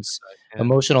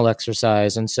emotional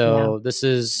exercise. And so this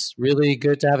is really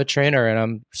good to have a trainer. And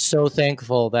I'm so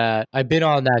thankful that I've been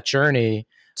on that journey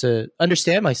to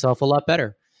understand myself a lot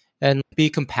better and be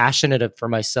compassionate for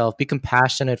myself, be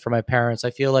compassionate for my parents.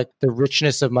 I feel like the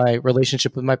richness of my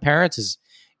relationship with my parents is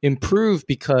improved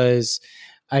because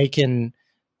I can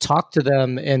talk to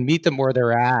them and meet them where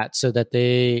they're at so that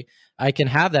I can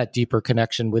have that deeper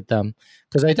connection with them.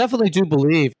 Because I definitely do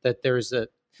believe that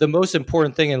the most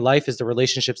important thing in life is the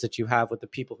relationships that you have with the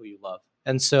people who you love.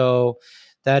 And so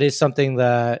that is something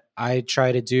that I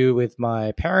try to do with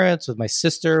my parents, with my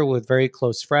sister, with very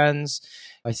close friends.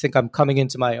 I think I'm coming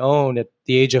into my own at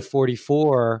the age of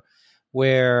 44,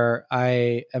 where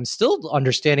I am still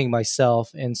understanding myself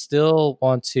and still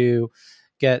want to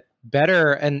get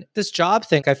better. And this job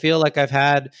thing, I feel like I've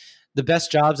had the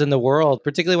best jobs in the world,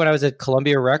 particularly when I was at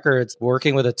Columbia Records,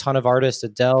 working with a ton of artists,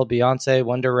 Adele, Beyonce,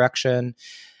 One Direction,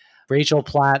 Rachel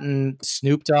Platten,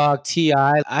 Snoop Dogg,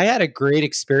 T.I. I had a great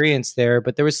experience there,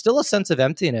 but there was still a sense of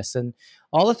emptiness. And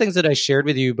all the things that I shared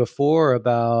with you before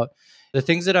about the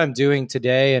things that I'm doing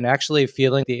today and actually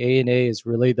feeling the ANA is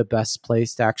really the best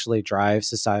place to actually drive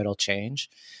societal change.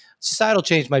 Societal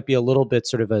change might be a little bit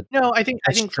sort of a No, I think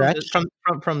from stretch.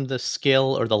 from the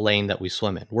skill or the lane that we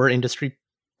swim in, we're industry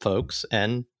folks,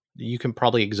 and you can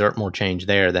probably exert more change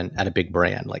there than at a big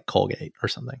brand like Colgate or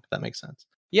something. If that makes sense.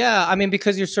 Yeah, I mean,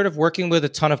 because you're sort of working with a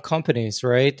ton of companies,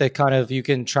 right? That kind of you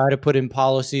can try to put in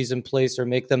policies in place or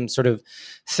make them sort of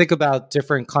think about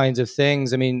different kinds of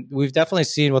things. I mean, we've definitely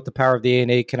seen what the power of the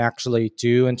ANA can actually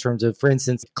do in terms of, for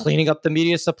instance, cleaning up the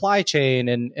media supply chain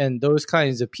and those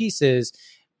kinds of pieces.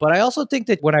 But I also think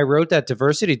that when I wrote that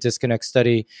diversity disconnect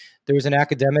study, there was an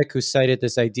academic who cited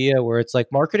this idea where it's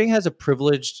like marketing has a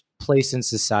privileged place in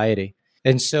society.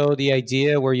 And so the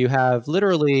idea where you have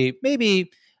literally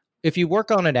maybe if you work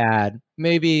on an ad,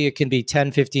 maybe it can be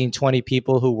 10, 15, 20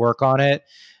 people who work on it,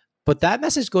 but that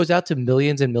message goes out to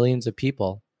millions and millions of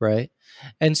people, right?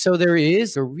 And so there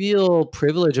is a real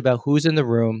privilege about who's in the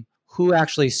room, who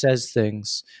actually says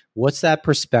things, what's that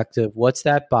perspective, what's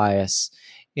that bias,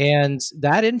 and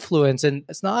that influence. And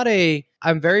it's not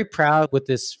I'm very proud with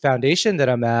this foundation that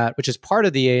I'm at, which is part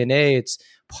of the ANA. It's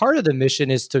part of the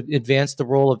mission is to advance the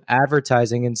role of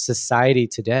advertising in society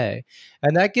today.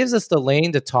 And that gives us the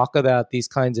lane to talk about these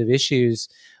kinds of issues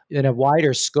in a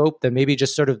wider scope than maybe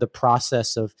just sort of the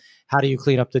process of how do you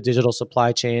clean up the digital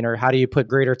supply chain or how do you put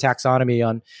greater taxonomy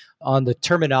on the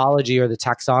terminology or the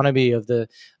taxonomy of the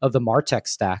MarTech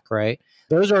stack, right?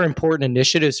 Those are important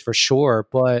initiatives for sure,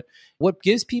 but what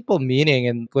gives people meaning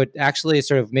and what actually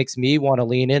sort of makes me want to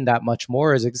lean in that much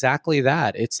more is exactly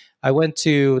that. I went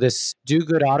to this Do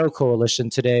Good Auto Coalition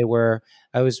today where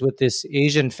I was with this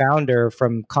Asian founder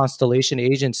from Constellation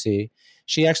Agency.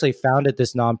 She actually founded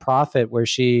this nonprofit where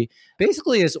she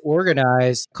basically has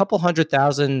organized a couple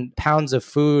 100,000 pounds of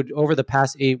food over the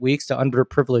past 8 weeks to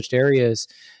underprivileged areas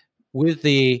with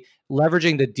the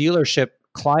leveraging the dealership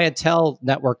clientele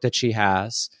network that she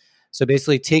has. So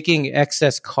basically taking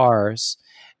excess cars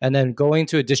and then going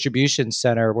to a distribution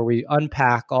center where we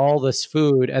unpack all this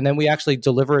food and then we actually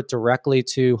deliver it directly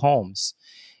to homes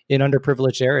in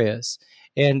underprivileged areas.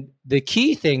 And the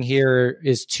key thing here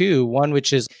is two. One,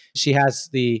 which is she has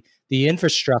the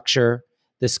infrastructure,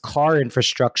 this car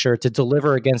infrastructure to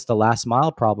deliver against the last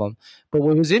mile problem. But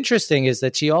what was interesting is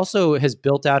that she also has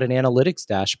built out an analytics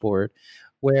dashboard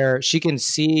where she can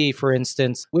see, for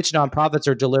instance, which nonprofits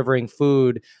are delivering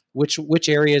food, which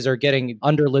areas are getting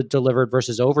under-delivered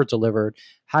versus over-delivered.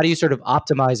 How do you sort of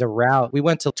optimize a route? We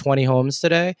went to 20 homes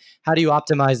today. How do you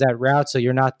optimize that route so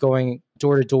you're not going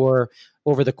door to door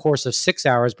over the course of 6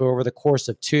 hours, but over the course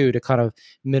of 2 to kind of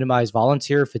minimize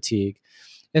volunteer fatigue?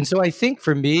 And so I think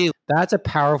for me, that's a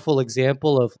powerful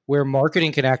example of where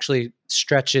marketing can actually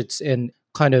stretch its and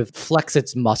kind of flex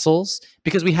its muscles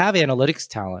because we have analytics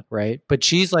talent, right? But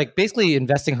she's like basically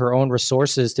investing her own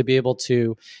resources to be able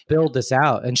to build this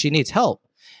out and she needs help.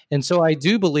 And so I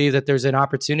do believe that there's an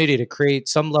opportunity to create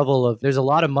some level of, there's a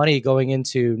lot of money going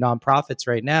into nonprofits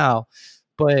right now,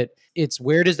 but it's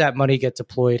where does that money get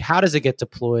deployed? How does it get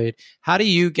deployed? How do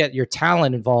you get your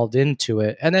talent involved into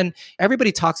it? And then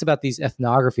everybody talks about these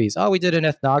ethnographies. Oh, we did an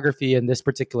ethnography in this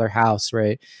particular house,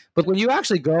 right? But when you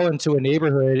actually go into a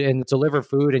neighborhood and deliver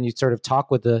food and you sort of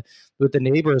talk with the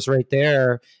neighbors right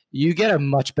there, you get a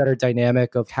much better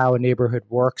dynamic of how a neighborhood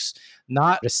works,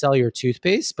 not to sell your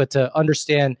toothpaste, but to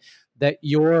understand that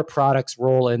your product's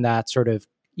role in that sort of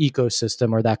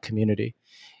ecosystem or that community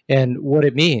and what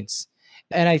it means.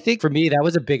 And I think for me, that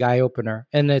was a big eye opener.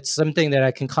 And it's something that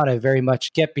I can kind of very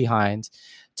much get behind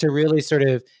to really sort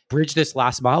of bridge this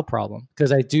last mile problem.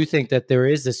 Because I do think that there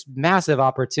is this massive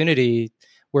opportunity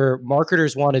where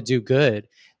marketers want to do good.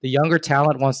 The younger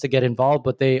talent wants to get involved,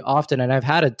 but they often, and I've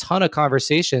had a ton of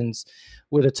conversations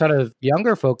with a ton of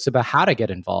younger folks about how to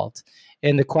get involved.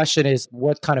 And the question is,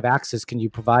 what kind of access can you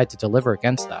provide to deliver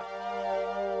against that?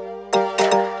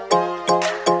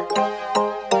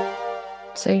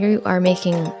 So you are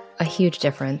making a huge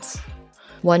difference.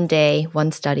 One day,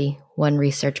 one study, one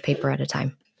research paper at a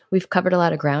time. We've covered a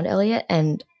lot of ground, Elliot,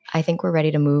 and I think we're ready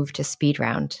to move to speed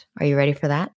round. Are you ready for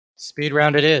that? Speed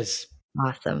round it is.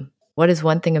 Awesome. What is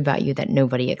one thing about you that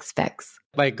nobody expects?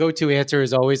 My go-to answer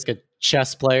is always a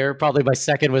chess player. Probably my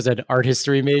second was an art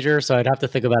history major, so I'd have to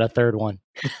think about a third one.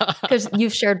 Because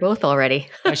you've shared both already.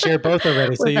 I shared both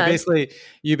already. So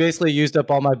you basically used up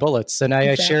all my bullets. And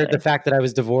I shared the fact that I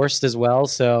was divorced as well.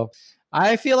 So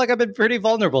I feel like I've been pretty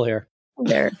vulnerable here.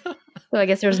 There. So I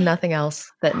guess there's nothing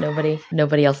else that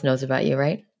nobody else knows about you,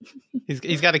 right?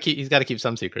 He's got to keep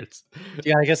some secrets.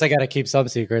 Yeah, I guess I got to keep some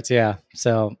secrets. Yeah.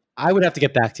 So I would have to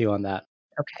get back to you on that.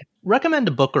 Okay. Recommend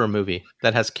a book or a movie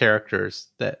that has characters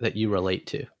that you relate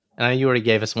to. And I know you already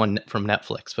gave us one from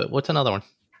Netflix, but what's another one?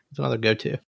 What's another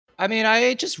go-to? I mean,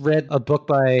 I just read a book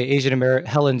by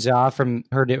Helen Zha from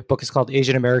her book is called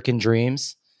Asian American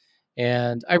Dreams.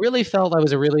 And I really felt that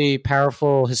was a really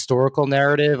powerful historical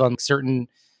narrative on certain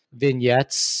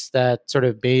vignettes that sort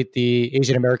of made the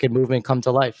Asian American movement come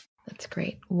to life. That's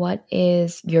great. What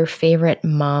is your favorite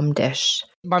mom dish?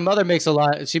 My mother makes a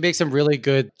lot. She makes some really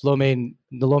good lo mein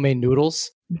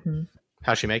noodles. Mm-hmm.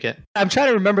 How'd she make it? I'm trying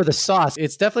to remember the sauce.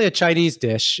 It's definitely a Chinese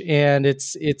dish, and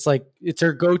it's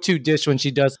her go-to dish when she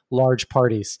does large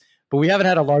parties. But we haven't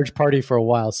had a large party for a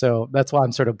while, so that's why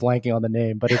I'm sort of blanking on the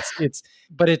name. But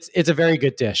it's a very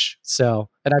good dish. So,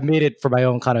 and I've made it for my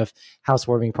own kind of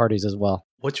housewarming parties as well.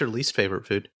 What's your least favorite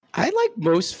food? I like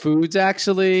most foods,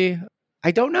 actually. I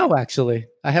don't know, actually.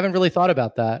 I haven't really thought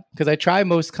about that because I try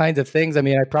most kinds of things. I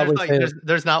mean, I probably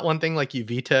there's not one thing like you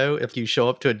veto if you show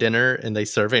up to a dinner and they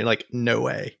serve it, like, no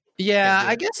way. Yeah,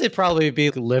 I guess it'd probably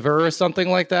be liver or something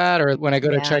like that. Or when I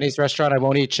go to a Chinese restaurant, I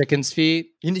won't eat chicken's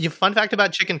feet. Fun fact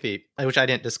about chicken feet, which I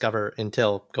didn't discover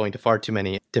until going to far too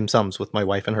many dim sums with my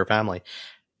wife and her family.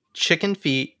 Chicken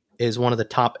feet is one of the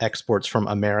top exports from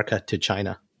America to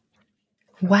China.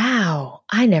 Wow.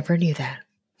 I never knew that.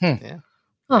 Yeah.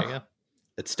 There you go.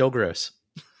 It's still gross.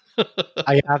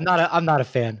 I'm not a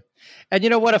fan. And you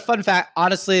know what? A fun fact,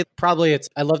 honestly,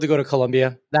 I love to go to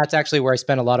Colombia. That's actually where I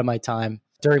spent a lot of my time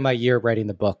during my year writing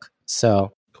the book.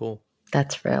 So cool.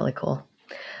 That's really cool.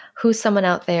 Who's someone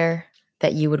out there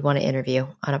that you would want to interview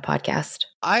on a podcast?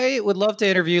 I would love to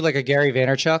interview like a Gary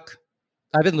Vaynerchuk.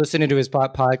 I've been listening to his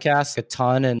podcast a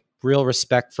ton and real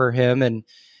respect for him. And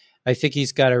I think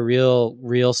he's got a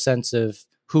real sense of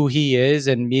who he is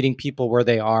and meeting people where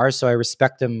they are. So I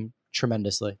respect him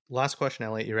tremendously. Last question,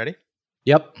 Elliot. You ready?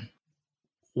 Yep.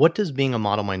 What does being a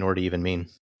model minority even mean?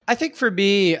 I think for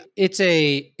me, it's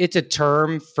a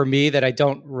term for me that I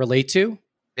don't relate to.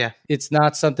 Yeah. It's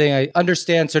not something I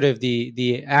understand sort of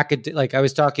like I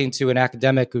was talking to an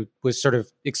academic who was sort of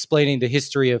explaining the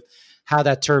history of how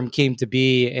that term came to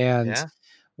be and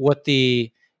what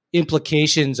the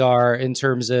implications are in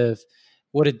terms of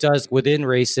what it does within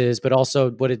races, but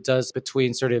also what it does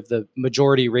between sort of the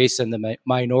majority race and the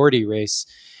minority race.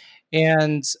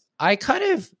 And I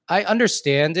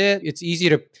understand it. It's easy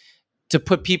to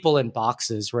put people in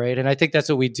boxes, right? And I think that's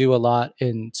what we do a lot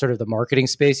in sort of the marketing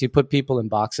space. You put people in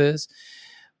boxes.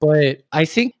 But I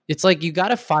think it's like you got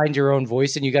to find your own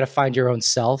voice and you got to find your own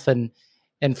self. And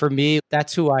for me,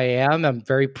 that's who I am. I'm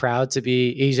very proud to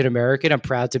be Asian American. I'm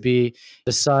proud to be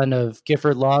the son of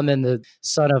Gifford Lum and the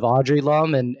son of Audrey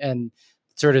Lum and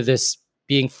sort of this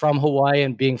being from Hawaii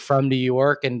and being from New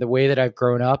York and the way that I've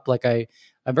grown up. Like I'm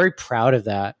very proud of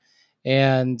that.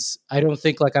 And I don't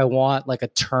think like I want like a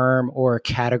term or a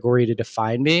category to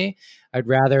define me. I'd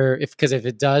rather, because if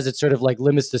it does, it sort of like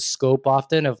limits the scope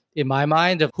often of, in my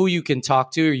mind, of who you can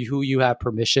talk to or who you have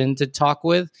permission to talk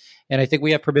with. And I think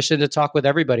we have permission to talk with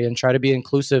everybody and try to be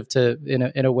inclusive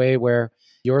in a way where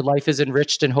your life is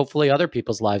enriched and hopefully other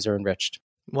people's lives are enriched.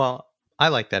 Well, I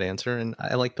like that answer. And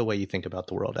I like the way you think about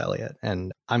the world, Elliot.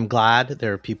 And I'm glad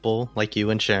there are people like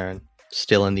you and Sharon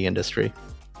still in the industry,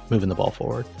 moving the ball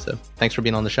forward. So thanks for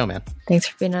being on the show, man. Thanks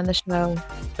for being on the show.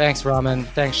 Thanks, Raman.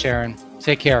 Thanks, Sharon.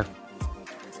 Take care.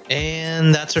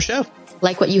 And that's our show.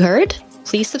 Like what you heard?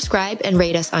 Please subscribe and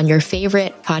rate us on your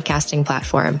favorite podcasting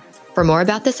platform. For more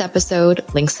about this episode,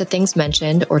 links to things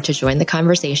mentioned, or to join the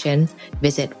conversation,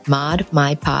 visit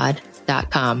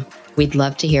modmypod.com. We'd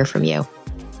love to hear from you.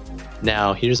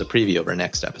 Now, here's a preview of our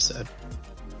next episode.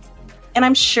 And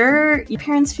I'm sure your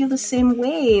parents feel the same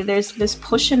way. There's this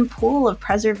push and pull of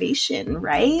preservation,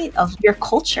 right? Of your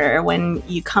culture when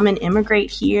you come and immigrate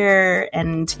here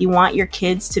and you want your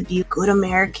kids to be good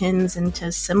Americans and to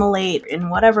assimilate in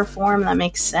whatever form that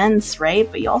makes sense,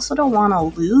 right? But you also don't want to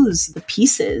lose the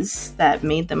pieces that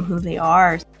made them who they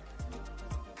are.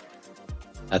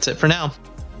 That's it for now.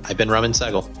 I've been Raman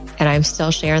Sehgal. And I'm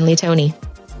still Sharon Lee Tony.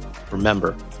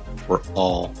 Remember, we're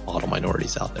all model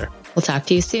minorities out there. We'll talk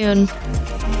to you soon.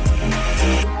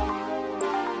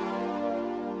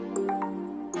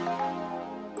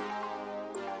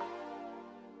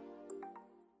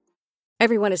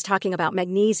 Everyone is talking about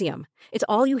magnesium. It's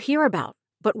all you hear about.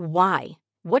 But why?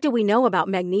 What do we know about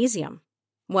magnesium?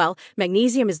 Well,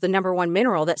 magnesium is the number one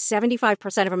mineral that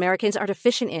 75% of Americans are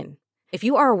deficient in. If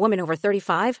you are a woman over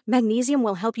 35, magnesium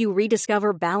will help you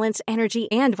rediscover balance, energy,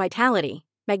 and vitality.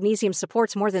 Magnesium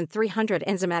supports more than 300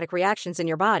 enzymatic reactions in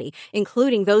your body,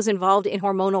 including those involved in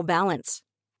hormonal balance.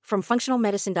 From functional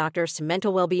medicine doctors to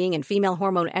mental well-being and female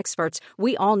hormone experts,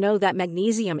 we all know that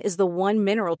magnesium is the one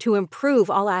mineral to improve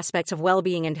all aspects of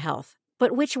well-being and health.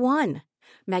 But which one?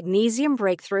 Magnesium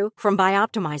Breakthrough from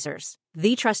Bioptimizers,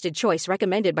 the trusted choice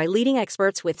recommended by leading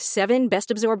experts with 7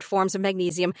 best-absorbed forms of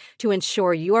magnesium to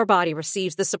ensure your body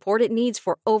receives the support it needs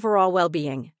for overall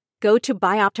well-being. Go to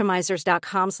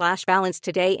bioptimizers.com/balance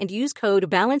today and use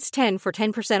code BALANCE10 for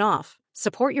 10% off.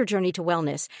 Support your journey to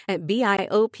wellness at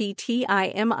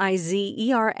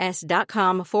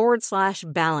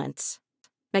bioptimizers.com/balance.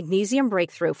 Magnesium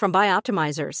Breakthrough from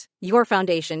Bioptimizers, your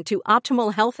foundation to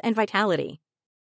optimal health and vitality.